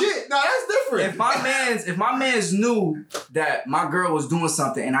 Shit. No, that's different. If my man's knew that my girl was doing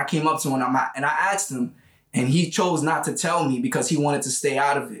something, and I came up to him and I asked him, and he chose not to tell me because he wanted to stay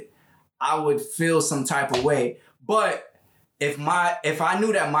out of it, I would feel some type of way. But if I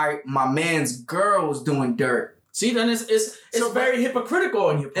knew that my man's girl was doing dirt, see, then it's very hypocritical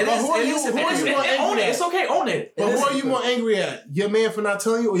on you. Own it. It's okay, own it. But who are you more angry at? Your man for not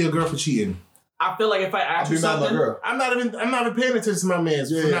telling you, or your girl for cheating? I feel like if I ask you something, I'm not even paying attention to my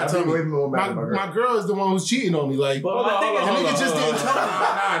man's for not telling me. My girl is the one who's cheating on me. Like, but my thing is, nigga just didn't tell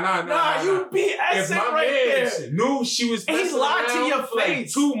me. Nah, you BS right there. Knew she was. And he's lied to your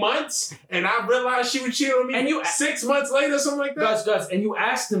face. 2 months, and I realized she was cheating on me. And you 6 months later, something like that. Gus, and you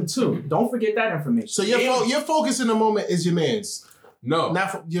asked him too. Don't forget that information. So your focus in the moment is your man's. No,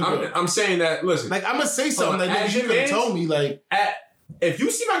 not for your girl. I'm saying that. Listen, like I'm gonna say something like you could have told me. Like, if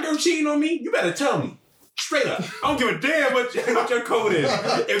you see my girl cheating on me, you better tell me. Straight up. I don't give a damn what your code is.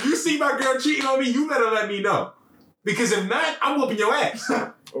 If you see my girl cheating on me, you better let me know. Because if not, I'm whooping your ass.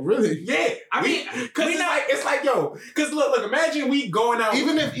 Oh, really? Yeah. I mean, because it's like, yo, because look, imagine we going out.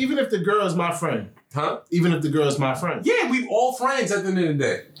 Even if the girl is my friend. Huh? Even if the girl is my friend. Yeah, we all friends at the end of the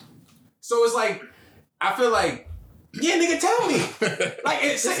day. So it's like, I feel like, yeah, nigga, tell me. Like,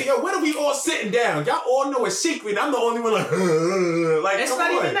 yo, when are we all sitting down? Y'all all know a secret. I'm the only one like it's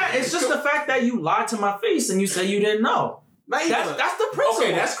not even that. It's just the fact that you lied to my face and you said you didn't know. That's the principle.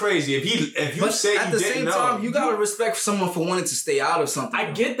 Okay, that's crazy. If you say you didn't know. At the same time, you gotta respect someone for wanting to stay out of something.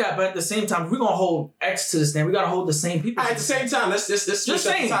 I get that, but at the same time, if we're gonna hold X to the stand, we gotta hold the same people. At the same time, let's just switch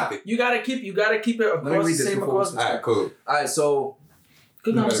up the topic. You gotta keep it across the same across. All right, cool. All right, so.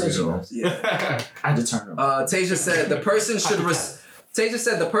 Good conversation. Yeah. I determined. Tasia said the person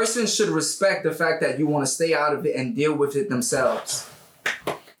should respect the fact that you want to stay out of it and deal with it themselves.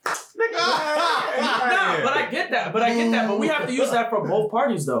 But I get that. But we have to use that for both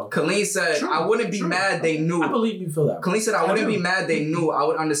parties, though. Colleen said, I wouldn't be mad they knew. I believe you feel that. Colleen said, I wouldn't be mad they knew. I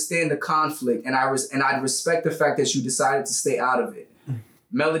would understand the conflict, and I'd respect the fact that you decided to stay out of it.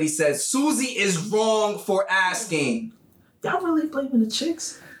 Melody says, Susie is wrong for asking. Y'all really blaming the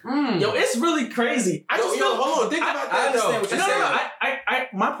chicks? Yo, it's really crazy. Hold on. Think about that. I understand what you're saying. I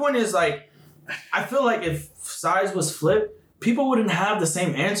my point is like, I feel like if sides was flipped, people wouldn't have the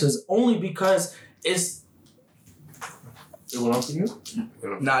same answers only because it's. It belongs to you?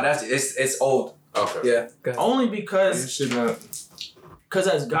 Nah, it's old. Okay. Yeah. Only because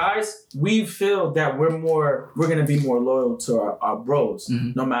as guys, we feel that we're gonna be more loyal to our bros,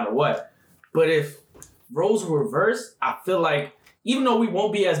 no matter what. But if roles were reversed, I feel like even though we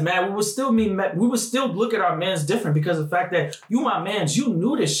won't be as mad, we would still look at our mans different because of the fact that you my mans, you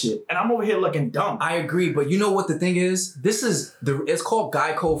knew this shit, and I'm over here looking dumb. I agree, but you know what the thing is? It's called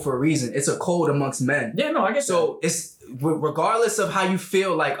guy code for a reason. It's a code amongst men. Yeah, no, I guess so. It's regardless of how you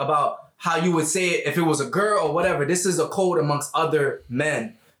feel like about how you would say it if it was a girl or whatever. This is a code amongst other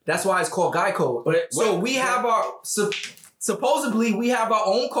men. That's why it's called guy code. We have our supposedly we have our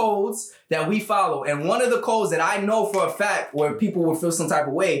own codes that we follow, and one of the codes that I know for a fact where people would feel some type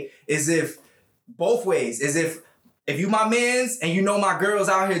of way is if you my mans and you know my girl's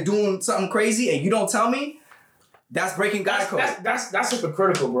out here doing something crazy and you don't tell me. That's breaking guy code. That's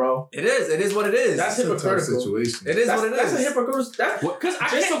hypocritical, bro. It is. It is what it is. That's hypocritical. Situation. It is what it is. That's a hypocritical.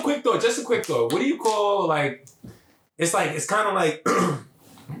 Just a quick thought. What do you call like? It's kind of like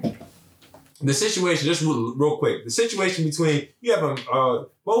the situation. Just real quick. The situation between you have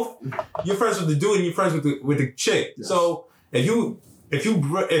both. You're friends with the dude and you're friends with the chick. Yes. So if you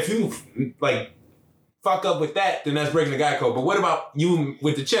like fuck up with that, then that's breaking the guy code. But what about you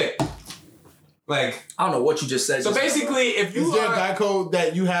with the chick? Like, I don't know what you just said. So basically, if you is there a guy code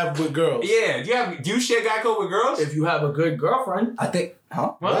that you have with girls? Yeah, do you share guy code with girls? If you have a good girlfriend, I think.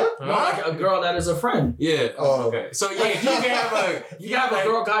 Huh? What? No, like a girl that is a friend. Yeah. Oh, okay. So yeah, you can have a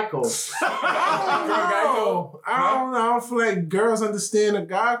girl guy code. I don't feel like girls understand a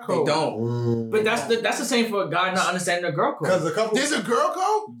guy code. They don't. But that's the same for a guy not understanding a girl code. Because there's a girl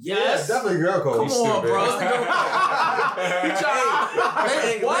code. Yes, yeah, definitely a girl code. Come on, bro.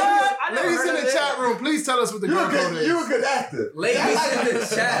 What? Ladies in the chat room, please tell us what the girl code is. You're a good actor. Ladies in the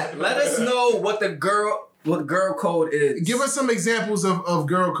chat, let us know what girl code is. Give us some examples of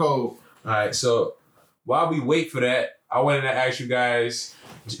girl code. All right, so while we wait for that, I wanted to ask you guys,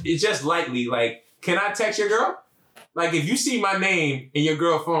 it's just lightly, like, can I text your girl? Like, if you see my name in your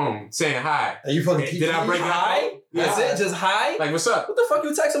girl phone saying hi, and you fucking did I break guy code? That's it, just hi? Like, what's up? What the fuck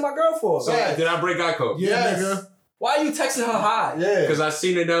you texting my girl for? So, did I break guy code? Yeah, nigga. Why are you texting her hi? Yeah. Because I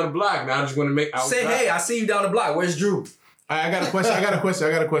seen her down the block. Now I'm just going to make... Say, hey, I see you down the block. Where's Drew? I got a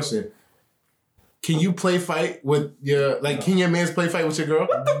question. Can you play fight with your... Like, can your mans play fight with your girl?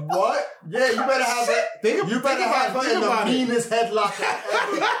 What? Yeah, you better have that. You better have her in the meanest headlock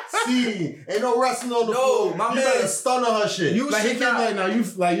I've ever seen. Ain't no wrestling on the floor. My you man better stun on her shit. You like, he can't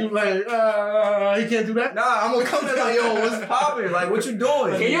do that? Nah, I'm gonna come in like, yo, what's poppin'? Like, what you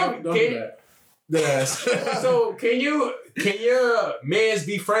doing? So can your mans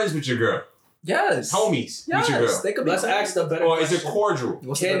be friends with your girl? Yes. Homies with your girl. They could be. Let's ask the better Or question. is it cordial?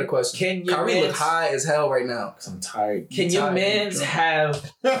 What's the better question? Can your Kyrie look high as hell right now? Because I'm tired. Can your mans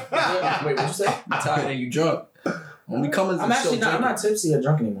have... Wait, what'd you say? I'm tired and you drunk. When we come into the show, I'm not tipsy or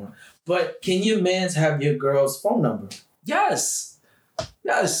drunk anymore. But can your mans have your girl's phone number? Yes.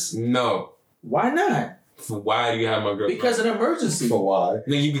 No. Why not? For why do you have my girl's Because of an emergency. For why?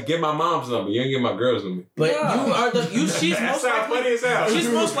 Then you can get my mom's number. You don't get my girl's number. But she's most likely... funny as hell. She's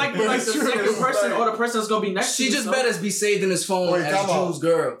most likely like the second person or the person that's going to be next to you. She just better be saved in his phone as Drew's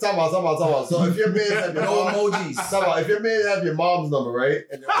girl. Talk about. So if your man have your no emojis. If your man have your mom's number, right?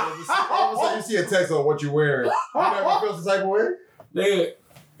 And all of a sudden you see a text on what you're wearing. You never feel some type of way? Nigga.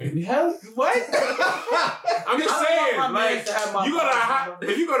 What? I'm just saying, like,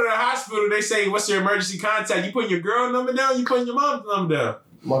 if you go to the hospital, they say, what's your emergency contact? You putting your girl number down, you putting your mom's number down.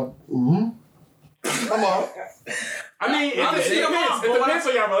 Come on. I mean, it depends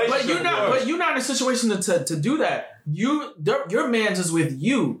on your relationship. But you're not in a situation to do that. Your man's is with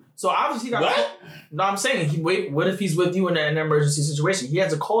you. So obviously what? No, I'm saying what if he's with you in an emergency situation? He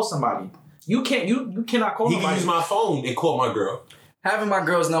has to call somebody. You cannot call He nobody. can use my phone and call my girl. Having my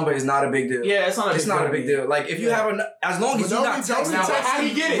girl's number is not a big deal. Yeah, it's not a big deal. Like, if you have as long as you're not texting. How do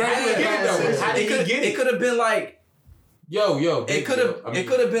you get it? How did he get it? It could have been like, yo. It could have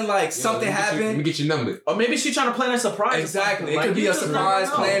been like something happened. Let me get your number. Or maybe she's trying to plan a surprise. Exactly. It could be a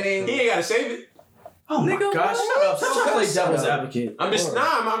surprise planning. He ain't gotta save it. Oh my gosh! Shut up! Stop trying to play devil's advocate. I'm dead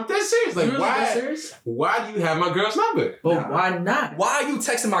serious. Like, why do you have my girl's number? But why not? Why are you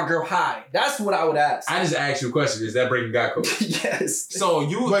texting my girl hi? That's what I would ask. I just asked you a question. Is that breaking guy code? Yes. So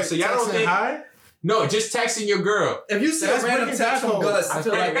y'all don't think hi? No, just texting your girl. If you see a random text from Gus, I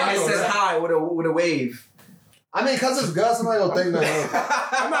feel like it says hi with a wave. I mean, because it's Gus, somebody gonna think nothing of it.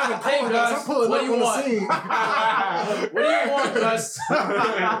 I'm not even calling Gus. I'm pulling up on the scene. What do you want, Gus?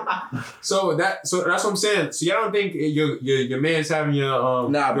 So that's what I'm saying. So y'all don't think your man's having your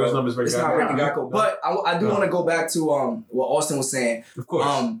nah, girl's bro, numbers it's not breaking guy code. But I do want to go back to what Austin was saying. Of course.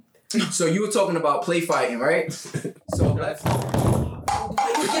 So you were talking about play fighting, right? So let's give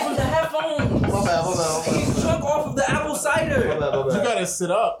him the headphones. My bad. He's drunk off of the apple cider. My bad. You gotta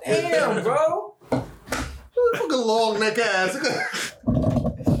sit up. Damn, bro. Fucking long neck ass.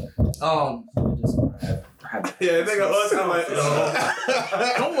 Yeah, nigga, Austin like,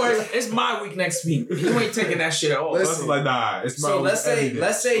 Don't worry, it's my week next week. You ain't taking that shit at all. Austin like, nah, it's my So week every day.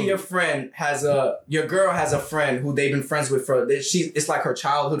 let's say your girl has a friend who they've been friends with it's like her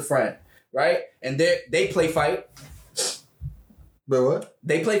childhood friend, right? And they play fight. But what?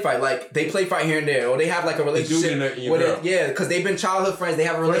 They play fight, like they play fight here and there, or they have like a relationship with it. Yeah, because they've been childhood friends. They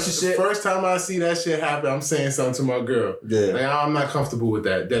have a relationship. First time I see that shit happen, I'm saying something to my girl. Yeah. Like, I'm not comfortable with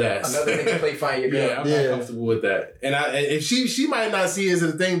that. Dead ass. Another nigga play fight your girl. Yeah, I'm not comfortable with that. And if she might not see it as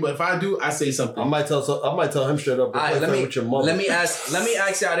a thing, but if I do, I say something. I might tell him straight up. All right, With your mom. let me ask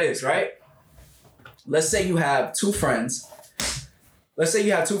y'all this, right? Let's say you have two friends.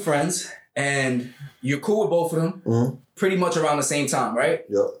 And you're cool with both of them, pretty much around the same time, right?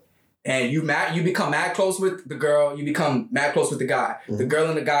 Yep. And you become mad close with the girl. You become mad close with the guy. The girl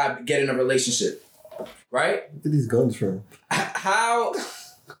and the guy get in a relationship, right? Where did these guns from? How?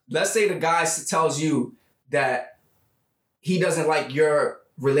 Let's say the guy tells you that he doesn't like your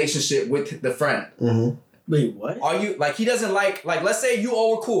relationship with the friend. Mm-hmm. Wait, what? Are you like he doesn't like let's say you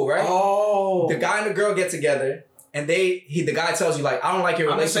all were cool, right? Oh. The guy and the girl get together. And the guy tells you, like, I don't like your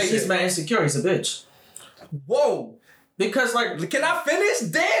relationship. I'm gonna say he's mad insecure. He's a bitch. Whoa. Because, like... Can I finish?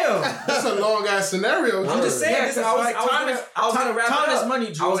 Damn. That's a long ass scenario. I'm just saying. Yeah, I was gonna wrap it up. Time is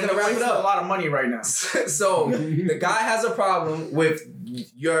money, Drew. I was gonna wrap it up. A lot of money right now. So, the guy has a problem with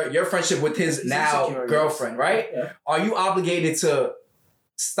your friendship with his now girlfriend, right? Yeah. Are you obligated to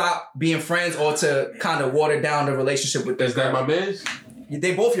stop being friends or to kind of water down the relationship with this Is that girl? my biz?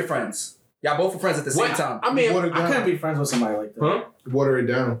 They both your friends. Y'all both are friends at the same time. I mean, I couldn't be friends with somebody like that. huh? Water it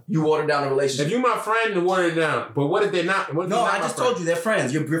down. You water down the relationship. If you my friend, then water it down. But what if they're not? What if No, they're not I my just friend? told you they're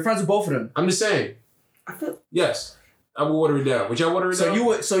friends. You're friends with both of them. I'm just saying. I feel... Yes, I will water it down. Would y'all water it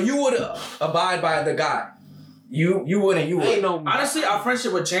down? So you would abide by the guy. You wouldn't. You would. Ain't no. Honestly, our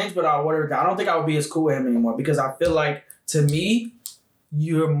friendship would change, but I'll water it down. I don't think I would be as cool with him anymore because I feel like, to me,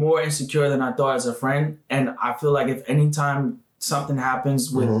 you're more insecure than I thought as a friend. And I feel like if anytime something happens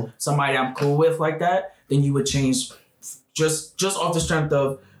with somebody I'm cool with like that, then you would change just off the strength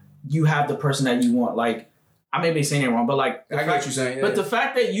of you have the person that you want. Like, I may be saying it wrong, but like... I got what you're saying. Yeah. But the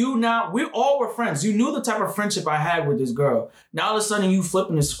fact that we all were friends. You knew the type of friendship I had with this girl. Now all of a sudden you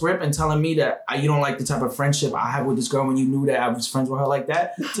flipping the script and telling me that you don't like the type of friendship I have with this girl when you knew that I was friends with her like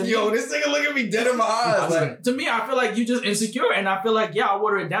that. Yo, this nigga look at me dead in my eyes. Like, to me, I feel like you just insecure, and I feel like, yeah, I'll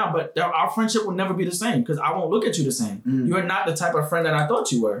water it down, but our friendship will never be the same because I won't look at you the same. You are not the type of friend that I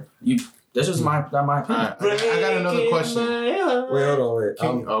thought you were. That's just my opinion. I got another question. Wait, hold on, wait.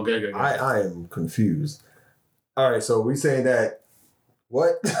 Okay. I am confused. All right, so we saying that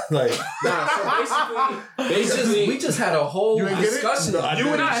what? Like, Nah, so basically, we just had a whole You ain't get it? discussion. No, I you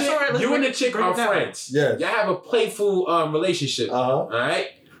and Nah, it's the all right, chick, let's you and the break chick it are down. friends. Yes. Y'all have a playful relationship. All right.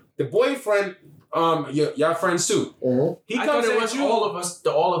 The boyfriend, y'all friends too. He I comes thought it at was you.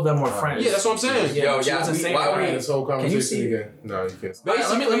 all of them were friends. Yeah, that's what I'm saying. Yo, She yeah, wasn't saying why it we- right. This whole Can you conversation see? again. No, you can't. All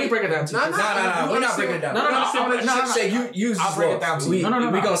right, let me break it down to you. Nah, Nah, we're not breaking it down. No. Say you I'll break it down to you. We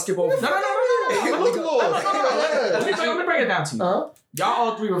No. gonna skip over. No. Let me break it down to you. Uh-huh. Y'all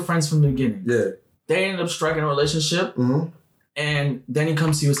all three were friends from the beginning. Yeah. They ended up striking a relationship, Mm-hmm. and then he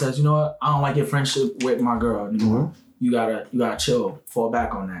comes to you and says, "You know what? I don't like your friendship with my girl anymore. You gotta chill, fall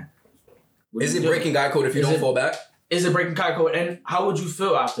back on that." What Is do it you do? breaking guy code if you Is don't it- fall back? Is it breaking guy code? And how would you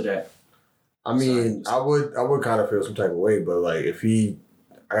feel after that? I mean, I would kind of feel some type of way, but like if I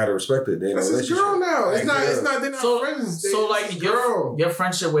gotta respect it. They in a That's his relationship. girl now. It's Like, not. They're not So, friends. so like your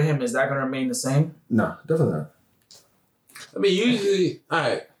friendship with him, is that gonna remain the same? No, definitely not. I mean, usually, all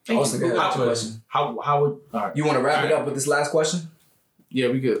right. Austin, go ahead. Question. How would all right. You want to wrap it up with this last question? Yeah,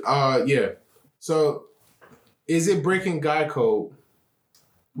 we good. Yeah. So, is it breaking guy code?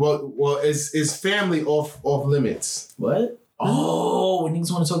 Well, is family off limits What? Oh, when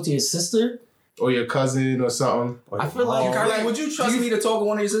niggas want to talk to your sister? or your cousin or something? I feel like Kyrie, would you trust me to talk to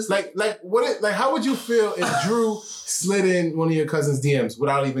one of your sisters? Like how would you feel if Drew slid in one of your cousin's DMs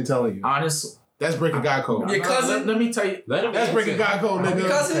without even telling you? honest. That's breaking guy code. Your cousin? Let me tell you. That's breaking guy code, nigga. Your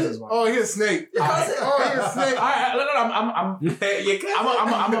cousin? Oh, he a snake. Your cousin? Oh, he a snake. All right,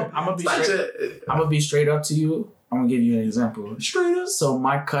 I'm gonna be straight up to you. I'm gonna give you an example. Straight up. So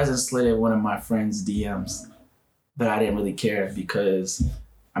my cousin slid in one of my friend's DMs that I didn't really care because,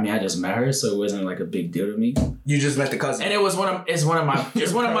 I mean, I just met her, so it wasn't like a big deal to me. You just met the cousin, and it's one of my You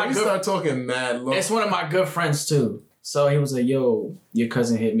start talking mad low. It's one of my good friends too. So he was like, "Yo, your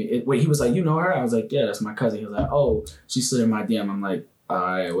cousin hit me." Wait, he was like, "You know her?" I was like, "Yeah, that's my cousin." He was like, "Oh, she slid in my DM." I'm like, "All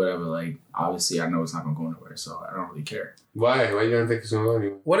right, whatever." Like, obviously, I know it's not gonna go nowhere, so I don't really care. Why? Why you don't think it's gonna go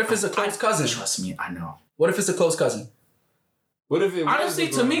anywhere? What if it's a close cousin? Trust me, I know. What if it's a close cousin? What if it? Honestly,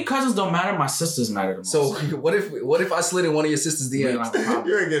 to me, cousins don't matter. My sisters matter the most. So what if I slid in one of your sister's DMs?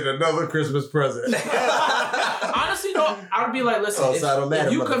 You ain't getting another Christmas present. Honestly, no, I would be like, listen,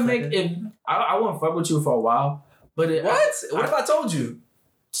 if you could make it, I wouldn't fuck with you for a while. But what if I told you?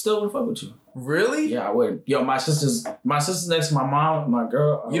 Still wouldn't fuck with you. Really? Yeah, I would. Yo, my sister's next to my mom, my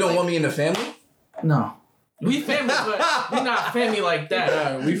girl. You don't want me in the family? No. We family, but we not family like that.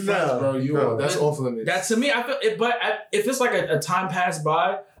 Yeah, we friends, bro. That's off limits. That to me, I feel it. But if it's like a time passed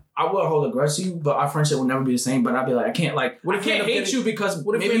by, I will hold a grudge to you. But our friendship will never be the same. But I'd be like, I can't hate you because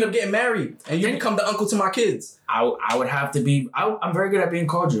what if we end up getting married and you become the uncle to my kids? I would have to be. I'm very good at being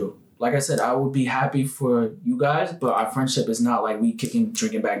cordial. Like I said, I would be happy for you guys, but our friendship is not like we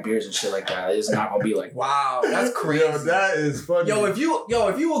drinking back beers and shit like that. It's not gonna be like. Wow, that's crazy. Yo, that is funny. If you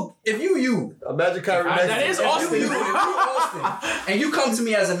imagine Kyrie. That is Austin. If you Austin, and you come to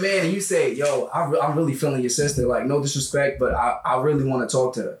me as a man and you say, "Yo, I'm really feeling your sister. Like, no disrespect, but I really want to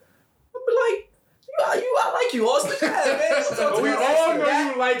talk to her." I'll be like, I like you, Austin. Yeah, man. We all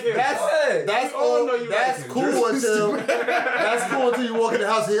know you like him. That's all. That's cool until you walk in the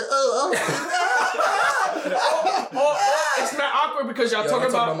house here. It's not awkward because y'all talking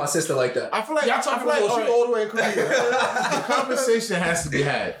about my sister like that. I feel like y'all talking about she all the way in Korea. The conversation has to be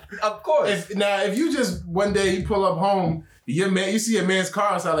had. Of course. If you just one day you pull up home, you see a man's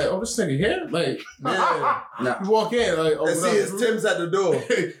car, it's like, oh, this nigga here, like, you walk in, like, oh, and see his Tim's at the door.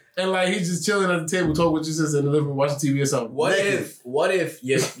 And like he's just chilling at the table, talking with your sister in the living room, watching TV or something. What if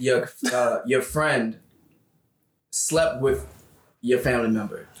your friend slept with your family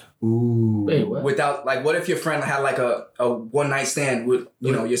member? Ooh. Wait, what? Without what if your friend had like a one night stand with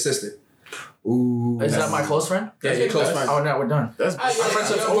your sister? Ooh. Is that my close friend? Yeah, your close friend. Oh no, we're done.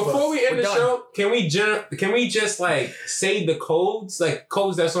 Before we end the show, can we just like say the codes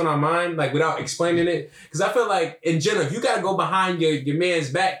that's on our mind, like without explaining it? Because I feel like in general, if you gotta go behind your man's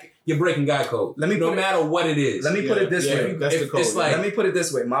back, you're breaking guy code. No matter what it is. Let me put it this way. That's the code. Let me put it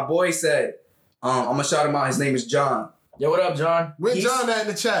this way. My boy said, I'm gonna shout him out. His name is John. Yo, what up, John? Where's John at in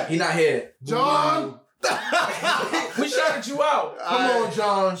the chat? He not here. John. We shouted you out. Come on,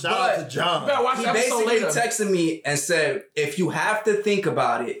 John. Shout out to John. He basically texted me and said, if you have to think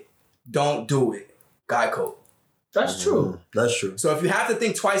about it, don't do it. Guy code. That's true. That's true. So if you have to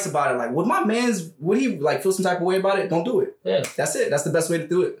think twice about it, like, would he like feel some type of way about it? Don't do it. Yeah. That's it. That's the best way to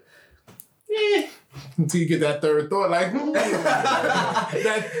do it. Yeah. Until you get that third thought, like,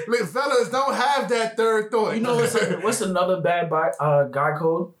 fellas don't have that third thought. You know what's another bad guy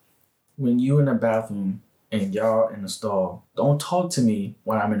code? When you in the bathroom and y'all in the stall, don't talk to me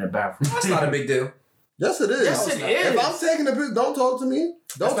when I'm in the bathroom. That's not a big deal. Yes, it is. Yes, it is. If I'm taking a piss, don't talk to me.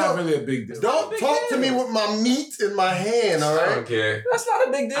 That's not really a big deal. Don't talk to me with my meat in my hand, all right? I don't care. That's not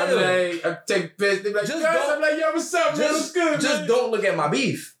a big deal. I take a piss. They be like, I'm like, yo, what's up, man? What's good, Just don't look at my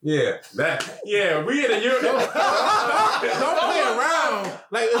beef. Yeah, we in a Europe. Don't play around.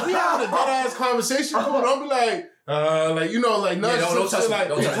 Like, if we having a dead-ass conversation, don't be like, don't touch me. Don't touch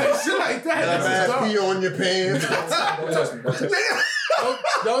me. Shit like that. That pee on your pants. Don't touch me.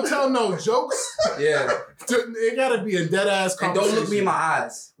 Don't tell no jokes. Yeah. It gotta be a dead ass conversation. And don't look me in my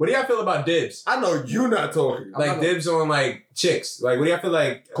eyes. What do y'all feel about dibs? I know you not talking. Like dibs on like chicks. Like, what do y'all feel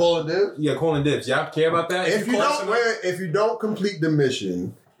like? Calling dibs? Yeah, calling dibs. Y'all care about that? If you don't complete the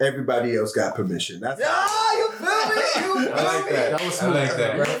mission, everybody else got permission. That's you feel me? I like that. That was smooth. I like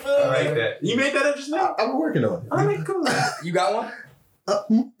that. I like that. You made that up just now? I'm working on it. I mean, come on. You got one?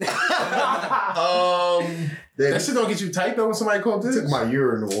 That shit don't get you tight though when somebody calls this. Took my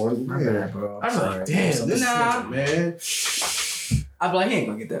urinal one. My bad, bro. I'm like, damn, this nigga, man. I'm like, he ain't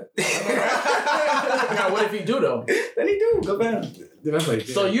gonna get that. Now, what if he do though? Then he do. Go back.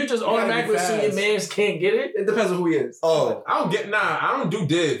 So you just automatically assume your mans can't get it? It depends on who he is. Oh, I don't do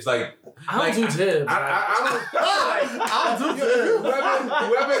dibs. Like, I don't do dibs. I don't do dibs.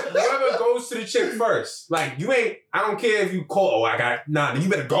 Whoever goes to the chick first. Like, you ain't I don't care if you call. You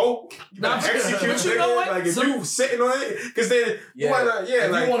better go. You better execute. But you know what? Like if you sitting on it, because then If you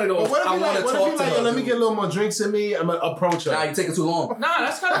want to go, I want to talk to her. Let me get a little more drinks in me. I'm gonna approach her. Nah, you taking too long. Nah,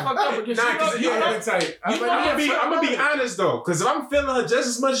 that's kind of fucked up because I'm gonna be honest though, because if I'm feeling her just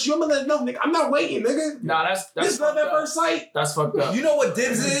as much as you, I'm gonna let no, nigga. I'm not waiting, nigga. Nah, that's this love at first sight. That's fucked up. You know what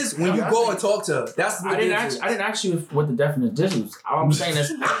dibs is when you go and talk to her. That's what I didn't ask you what the definite dibs is. All I'm saying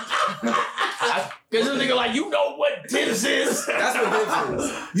is, because this nigga like, you know what dibs is. That's what dibs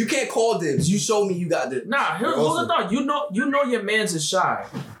is. You can't call dibs. You show me you got dibs. Nah, here's the thought. You know your man's is shy.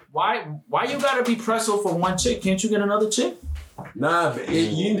 Why you gotta be presso for one chick? Can't you get another chick? Nah, but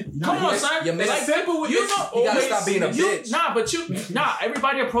come on, son. Your man, like, simple with you gotta stop being a bitch.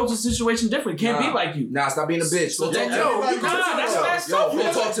 Everybody approaches the situation different. Can't be like you. Nah, stop being a bitch. So that's selfish.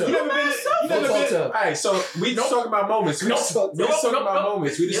 Go talk to her. You never been. All right, so we just talking about moments. We just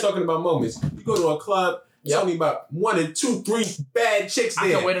talking about moments. You go to a club. Tell me about 1 and 2, 3 bad chicks there.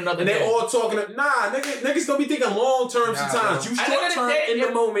 I can wait another and day. they all talking. Niggas gonna be thinking long term sometimes. You short term in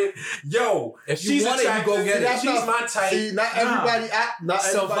the moment. Yo, if you want it, you go get it. She's my type. See, not everybody.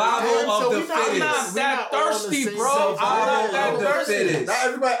 Survival of the fittest. I'm not that thirsty, bro. I'm not that thirsty. Not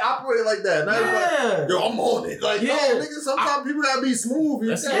everybody operate like that. Not everybody. Yo, I'm on it. Like, no, nigga. Sometimes people gotta be smooth.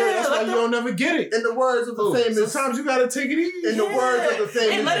 That's why you don't never get it. In the words of the famous. Sometimes you gotta take it easy. In the words of the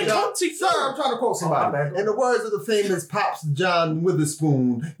famous. And let it come to you. Sir, I'm trying to quote somebody. In the words of the famous Pops John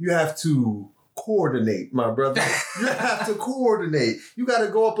Witherspoon, you have to coordinate, my brother. You have to coordinate. You got to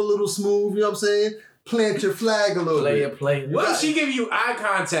go up a little smooth, you know what I'm saying? Plant your flag a little bit. Play. What if she give you eye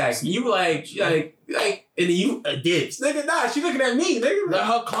contact? You like, and then you dips. Nigga, nah, she looking at me, nigga. Let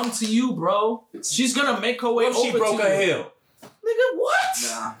her come to you, bro. She's gonna make her way over to you. She broke her heel. Nigga, what?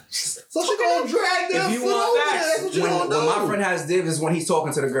 Nah. So she gonna drag that if you foot want over facts, there. That's what you gonna do. when my friend has dibs is when he's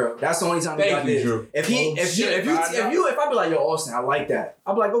talking to the girl. That's the only time he got dibs. Drew. If I be like, yo, Austin, I like that.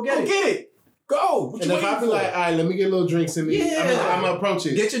 I'll be like, go get it. Get it. Go. And if I be like, all right, let me get a little drinks in me. I'm gonna approach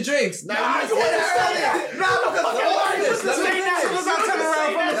it. Get your drinks. Nah, you went earlier. Nah, because As soon as I turn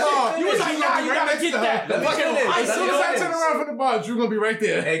around from the bar, You was like, nah, you gotta get that. As soon as I turn around from the bar, Drew gonna be right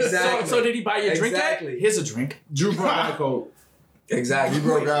there. Exactly. So did he buy you a drink? Exactly. Here's a drink. Drew brought my code. Exactly. You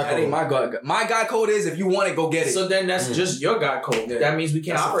broke guy That ain't code. my guy code is if you want it, go get it. So then that's just your guy code. Yeah. That means we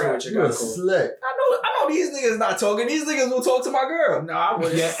can't operate with your You guy a code. slick. I know these niggas not talking. These niggas will talk to my girl. No, I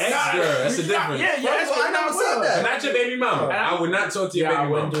wouldn't. Your ex-girl. That's the difference. I never said that. Not your baby mama. I would not talk to your baby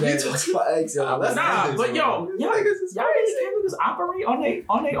mama. You talk to my ex, yo. But y'all niggas operate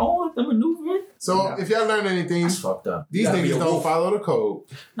on their own the maneuver. So if y'all learn anything, That's fucked up. these niggas don't follow the code.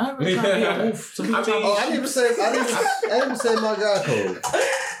 Not really trying to be a wolf. So I mean, I didn't even say my guy code.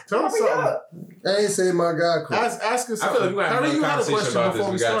 Tell us something. I ain't say my guy code. Ask us I feel like something. we're gonna have Harry, a you had a conversation question about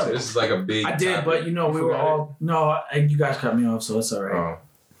before we this. started. This is like a big. I did, but you know we were all you guys cut me off, so it's all right.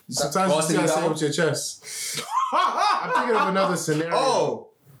 Sometimes Austin, you you gotta got say it one? with your chest. I'm thinking of another scenario. Oh.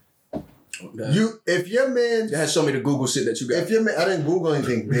 If your man, You had to show me the Google shit that you got. if your man, I didn't Google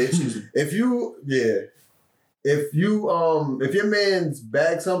anything, bitch. if your man's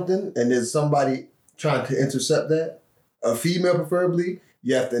bagged something and there's somebody trying to intercept that, a female preferably,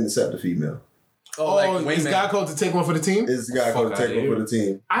 you have to intercept the female. Is guy code to take one for the team? It's the guy called to take one for the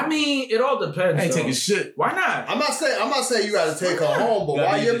team. I mean, it all depends. I ain't though. taking shit. Why not? I'm not saying you got to take her home, but Gotta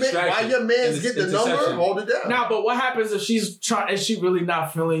why be your distracted. man's get the number, Interception. hold it down. Nah, but what happens if she's trying? Is she really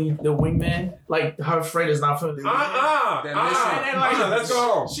not feeling the wingman? Like her friend is not feeling the wingman. Let's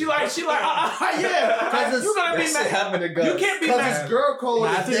go home. She like, yeah. You gonna be mad? You can't be Because mad. it's girl code.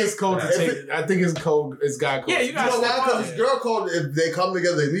 I think it's code to take. I think it's code. It's guy code. Yeah, you You gotta know why? step Because up. it's girl code. If they come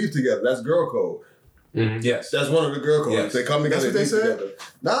together, they leave together. That's girl code. Yes. That's one of the girl codes. Yes. If they come together, That's what they leave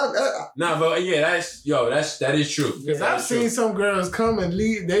together. Nah, But yeah, that is true. Because I've seen some girls come and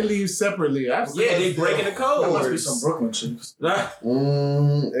leave. They leave separately. They breaking the code. That must be some Brooklyn chicks.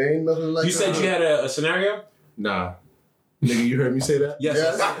 ain't nothing like You said you had a scenario? Nah. Nigga, you heard me say that? Yes.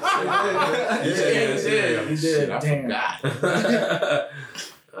 He did. I Damn. forgot.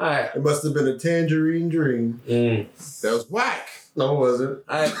 All right. It must have been a tangerine dream. That was whack. No, it wasn't.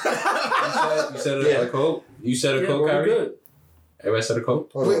 You said a code? You said a code, Kyrie? Good. Everybody said a code?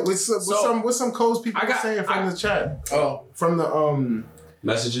 With some codes people are saying from the chat. Oh. From the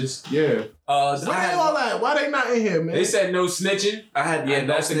Messages? yeah. I Why had, all that? Why they not in here, man? They said no snitching. I had no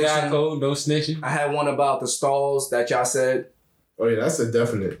That's the guy snitching. code, no snitching. I had one about the stalls that y'all said. Oh yeah, that's a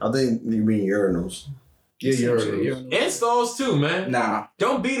definite. I think you mean urinals. Yeah, you heard it. Installs too, man. Nah.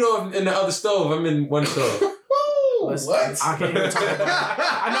 Don't beat off in the other stove. I'm in one stove. What? I can't even talk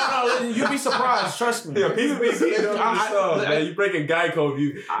about it. No, you'd be surprised. Trust me. Yeah, people be getting on the stuff, man. You breaking guy code.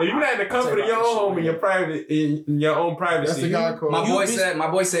 If you're not in the comfort of your own home in your own privacy. That's the guy code. My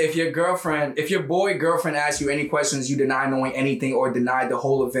boy said, if your boy girlfriend asks you any questions, you deny knowing anything or deny the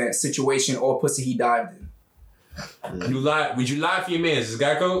whole event, situation, or pussy he dived in. You lie? Would you lie for your man? Is this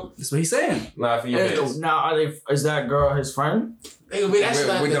guy code? That's what he's saying. Lie for your man. Now, is that girl his friend? We're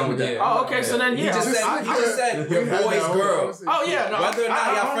done with that. Oh, okay. So then, He just said your boy's girl. Oh yeah, no. Whether or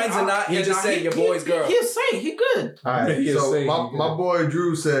not y'all friends or not, he just said your boy's girl. He's safe. He good. All right. So my boy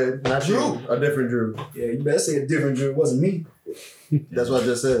Drew said, not Drew, a different Drew. Yeah, you better say a different Drew. It wasn't me. That's what I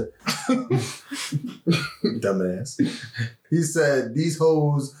just said. Dumbass. He said these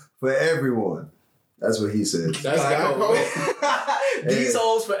hoes for everyone. That's what he said. That's guy code? These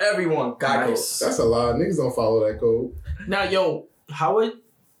hoes for everyone. Guy code. That's a lot. Niggas don't follow that code. Now, yo, how would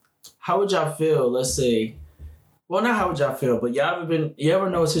y'all feel? Let's say, well, not how would y'all feel, but you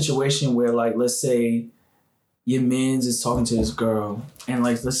ever know a situation where, like, let's say your man's is talking to this girl, and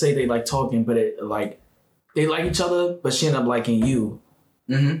like, let's say they like talking, but it like they like each other, but she ended up liking you.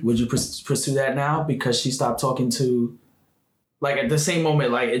 Mm-hmm. Would you pursue that now because she stopped talking to? Like, at the same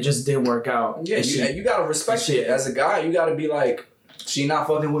moment, like, it just didn't work out. Yeah, you gotta respect it. As a guy, you gotta be like, she not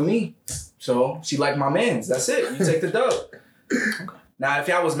fucking with me. So, she like my mans. That's it. You take the dub. Now, if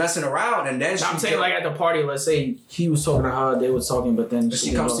y'all was messing around and then I'm saying, like, at the party, let's say he was talking to her, they was talking, but then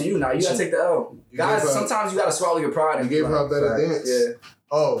she comes to you. Now, you gotta take the L. Guys, sometimes you gotta swallow your pride. And gave her a better dance. Yeah.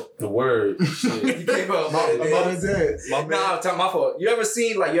 Oh, the word. You gave her a better dance. Nah, my fault. You ever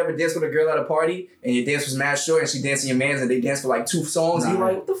dance with a girl at a party and your dance was mad short and she dancing your mans and they dance for like 2 songs? And you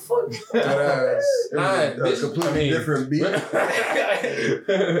like, what the fuck? A completely different beat.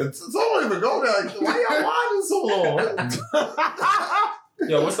 So don't even go there. Like, why y'all whining so long?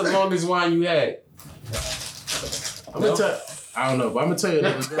 Yo, what's the longest wine you had? I'm gonna tell. I don't know, but I'm gonna tell you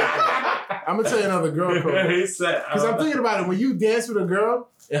another girl. I'm gonna tell you another girl code. Because I'm thinking about it. When you dance with a girl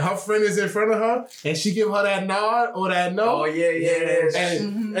and her friend is in front of her and she give her that nod or that no. Oh yeah.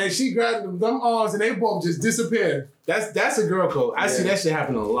 And she grabbed them arms and they both just disappear. That's a girl code. I see that shit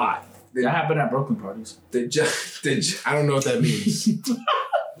happen a lot. That happened at Brooklyn parties. I don't know what that means.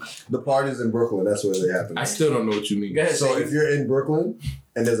 The parties in Brooklyn, that's where they happen. I still don't know what you mean. So if you're in Brooklyn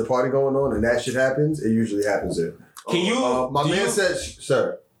and there's a party going on and that shit happens, it usually happens there. Can you? My man said,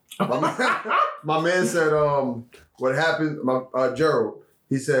 sir. My man said, what happened? Gerald.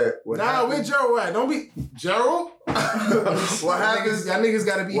 He said, where Gerald at? Don't be Gerald. What happens? Y'all niggas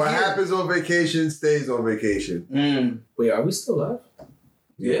gotta be. What here. happens on vacation stays on vacation. Wait, are we still live?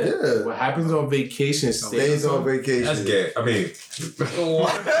 Yeah. What happens on vacation stays on vacation. That's gay. I mean,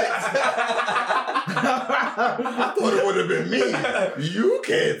 what? I thought it would have been me. You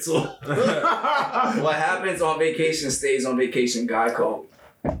cancel. What happens on vacation stays on vacation. Guy code.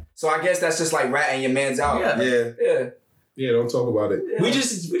 So I guess that's just like ratting your mans out. Yeah, don't talk about it. We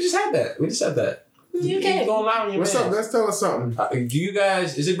just had that. You can't go lie on your What's up? Let's tell us something. Do you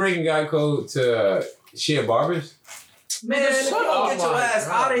guys? Is it breaking guy code to share barbers? Man, get your ass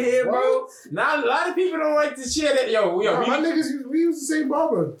out of here, bro. Now a lot of people don't like to share that. My niggas, we use the same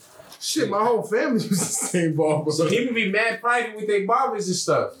barber. Shit, my whole family uses the same barber. So people be mad private with their barbers and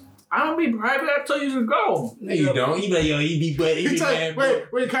stuff. I don't be private. I tell you to go. No, you don't. You be like, yo, he be mad.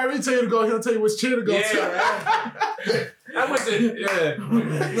 Wait, Kyrie tell you to go. He'll tell you which chair to go to. I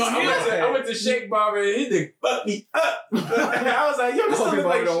went to Shake Barber and he did fuck me up. I was like, yo, this people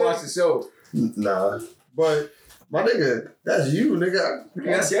like don't watch the show. Nah, but my nigga, that's you, nigga.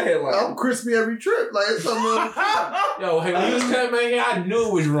 That's your headline. I'm crispy every trip. Like it's something. Yo, hey, when you was coming here, I knew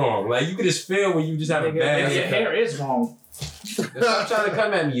it was wrong. Like you could just feel when you just have a bad your hair is wrong. Stop trying to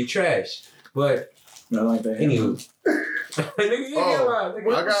come at me. You're trash. But I like that. Anywho.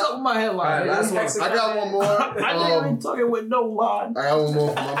 What's up with my headline? I got one more. I ain't talking with no line. I got one more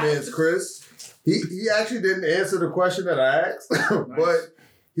for my man's Chris. He actually didn't answer the question that I asked, but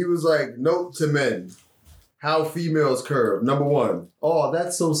he was like, note to men, how females curve. Number 1, oh,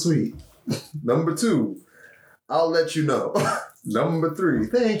 that's so sweet. Number 2, I'll let you know. Number 3,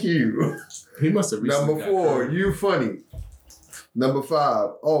 thank you. He must have. Number 4, you funny. Number 5,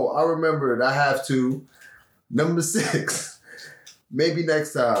 oh, I remembered, I have to. Number 6, maybe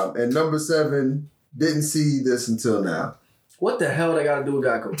next time. And number 7, didn't see this until now. What the hell they gotta do with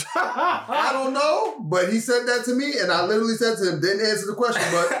Geico? I don't know, but he said that to me, and I literally said to him, didn't answer the question,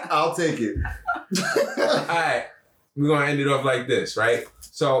 but I'll take it. All right, we're gonna end it off like this, right?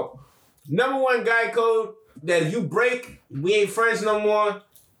 So, number 1 guy code that if you break, we ain't friends no more,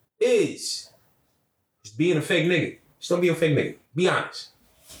 is being a fake nigga. Just don't be a fake nigga. Be honest.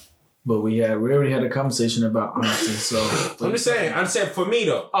 But we already had a conversation about honesty. So I'm just saying for me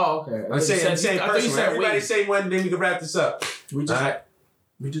though. Oh, okay. I'm saying personally. Everybody say one, then we can wrap this up.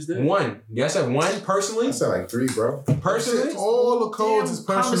 We just did one. Yeah, I said one personally. I said like 3, bro. Personally, all the codes is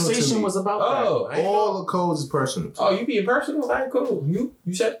personal. Conversation to me. was about that. All the codes is personal. Oh, you being personal? All right, cool. You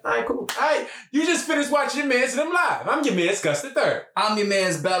said all right, cool. All right, you just finished watching your man's them live. I'm your man's Gus the Third. I'm your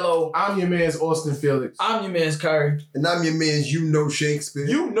man's Bello. I'm your man's Austin Felix. I'm your man's Curry. And I'm your man's Shakespeare.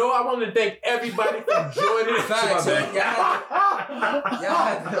 You know I want to thank everybody for joining the Facts, All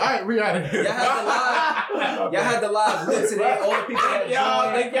right, we got it. Y'all had the live lit today. All the people that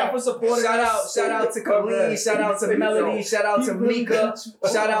joined. Thank y'all for supporting. Shout out to Colleen. Shout out to Melody. Shout out to Mika.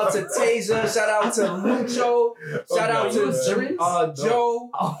 Shout out to Tasia. Shout out to Mucho. Shout out to Joe.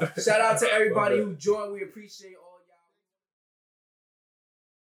 Shout out to everybody who joined. We appreciate all.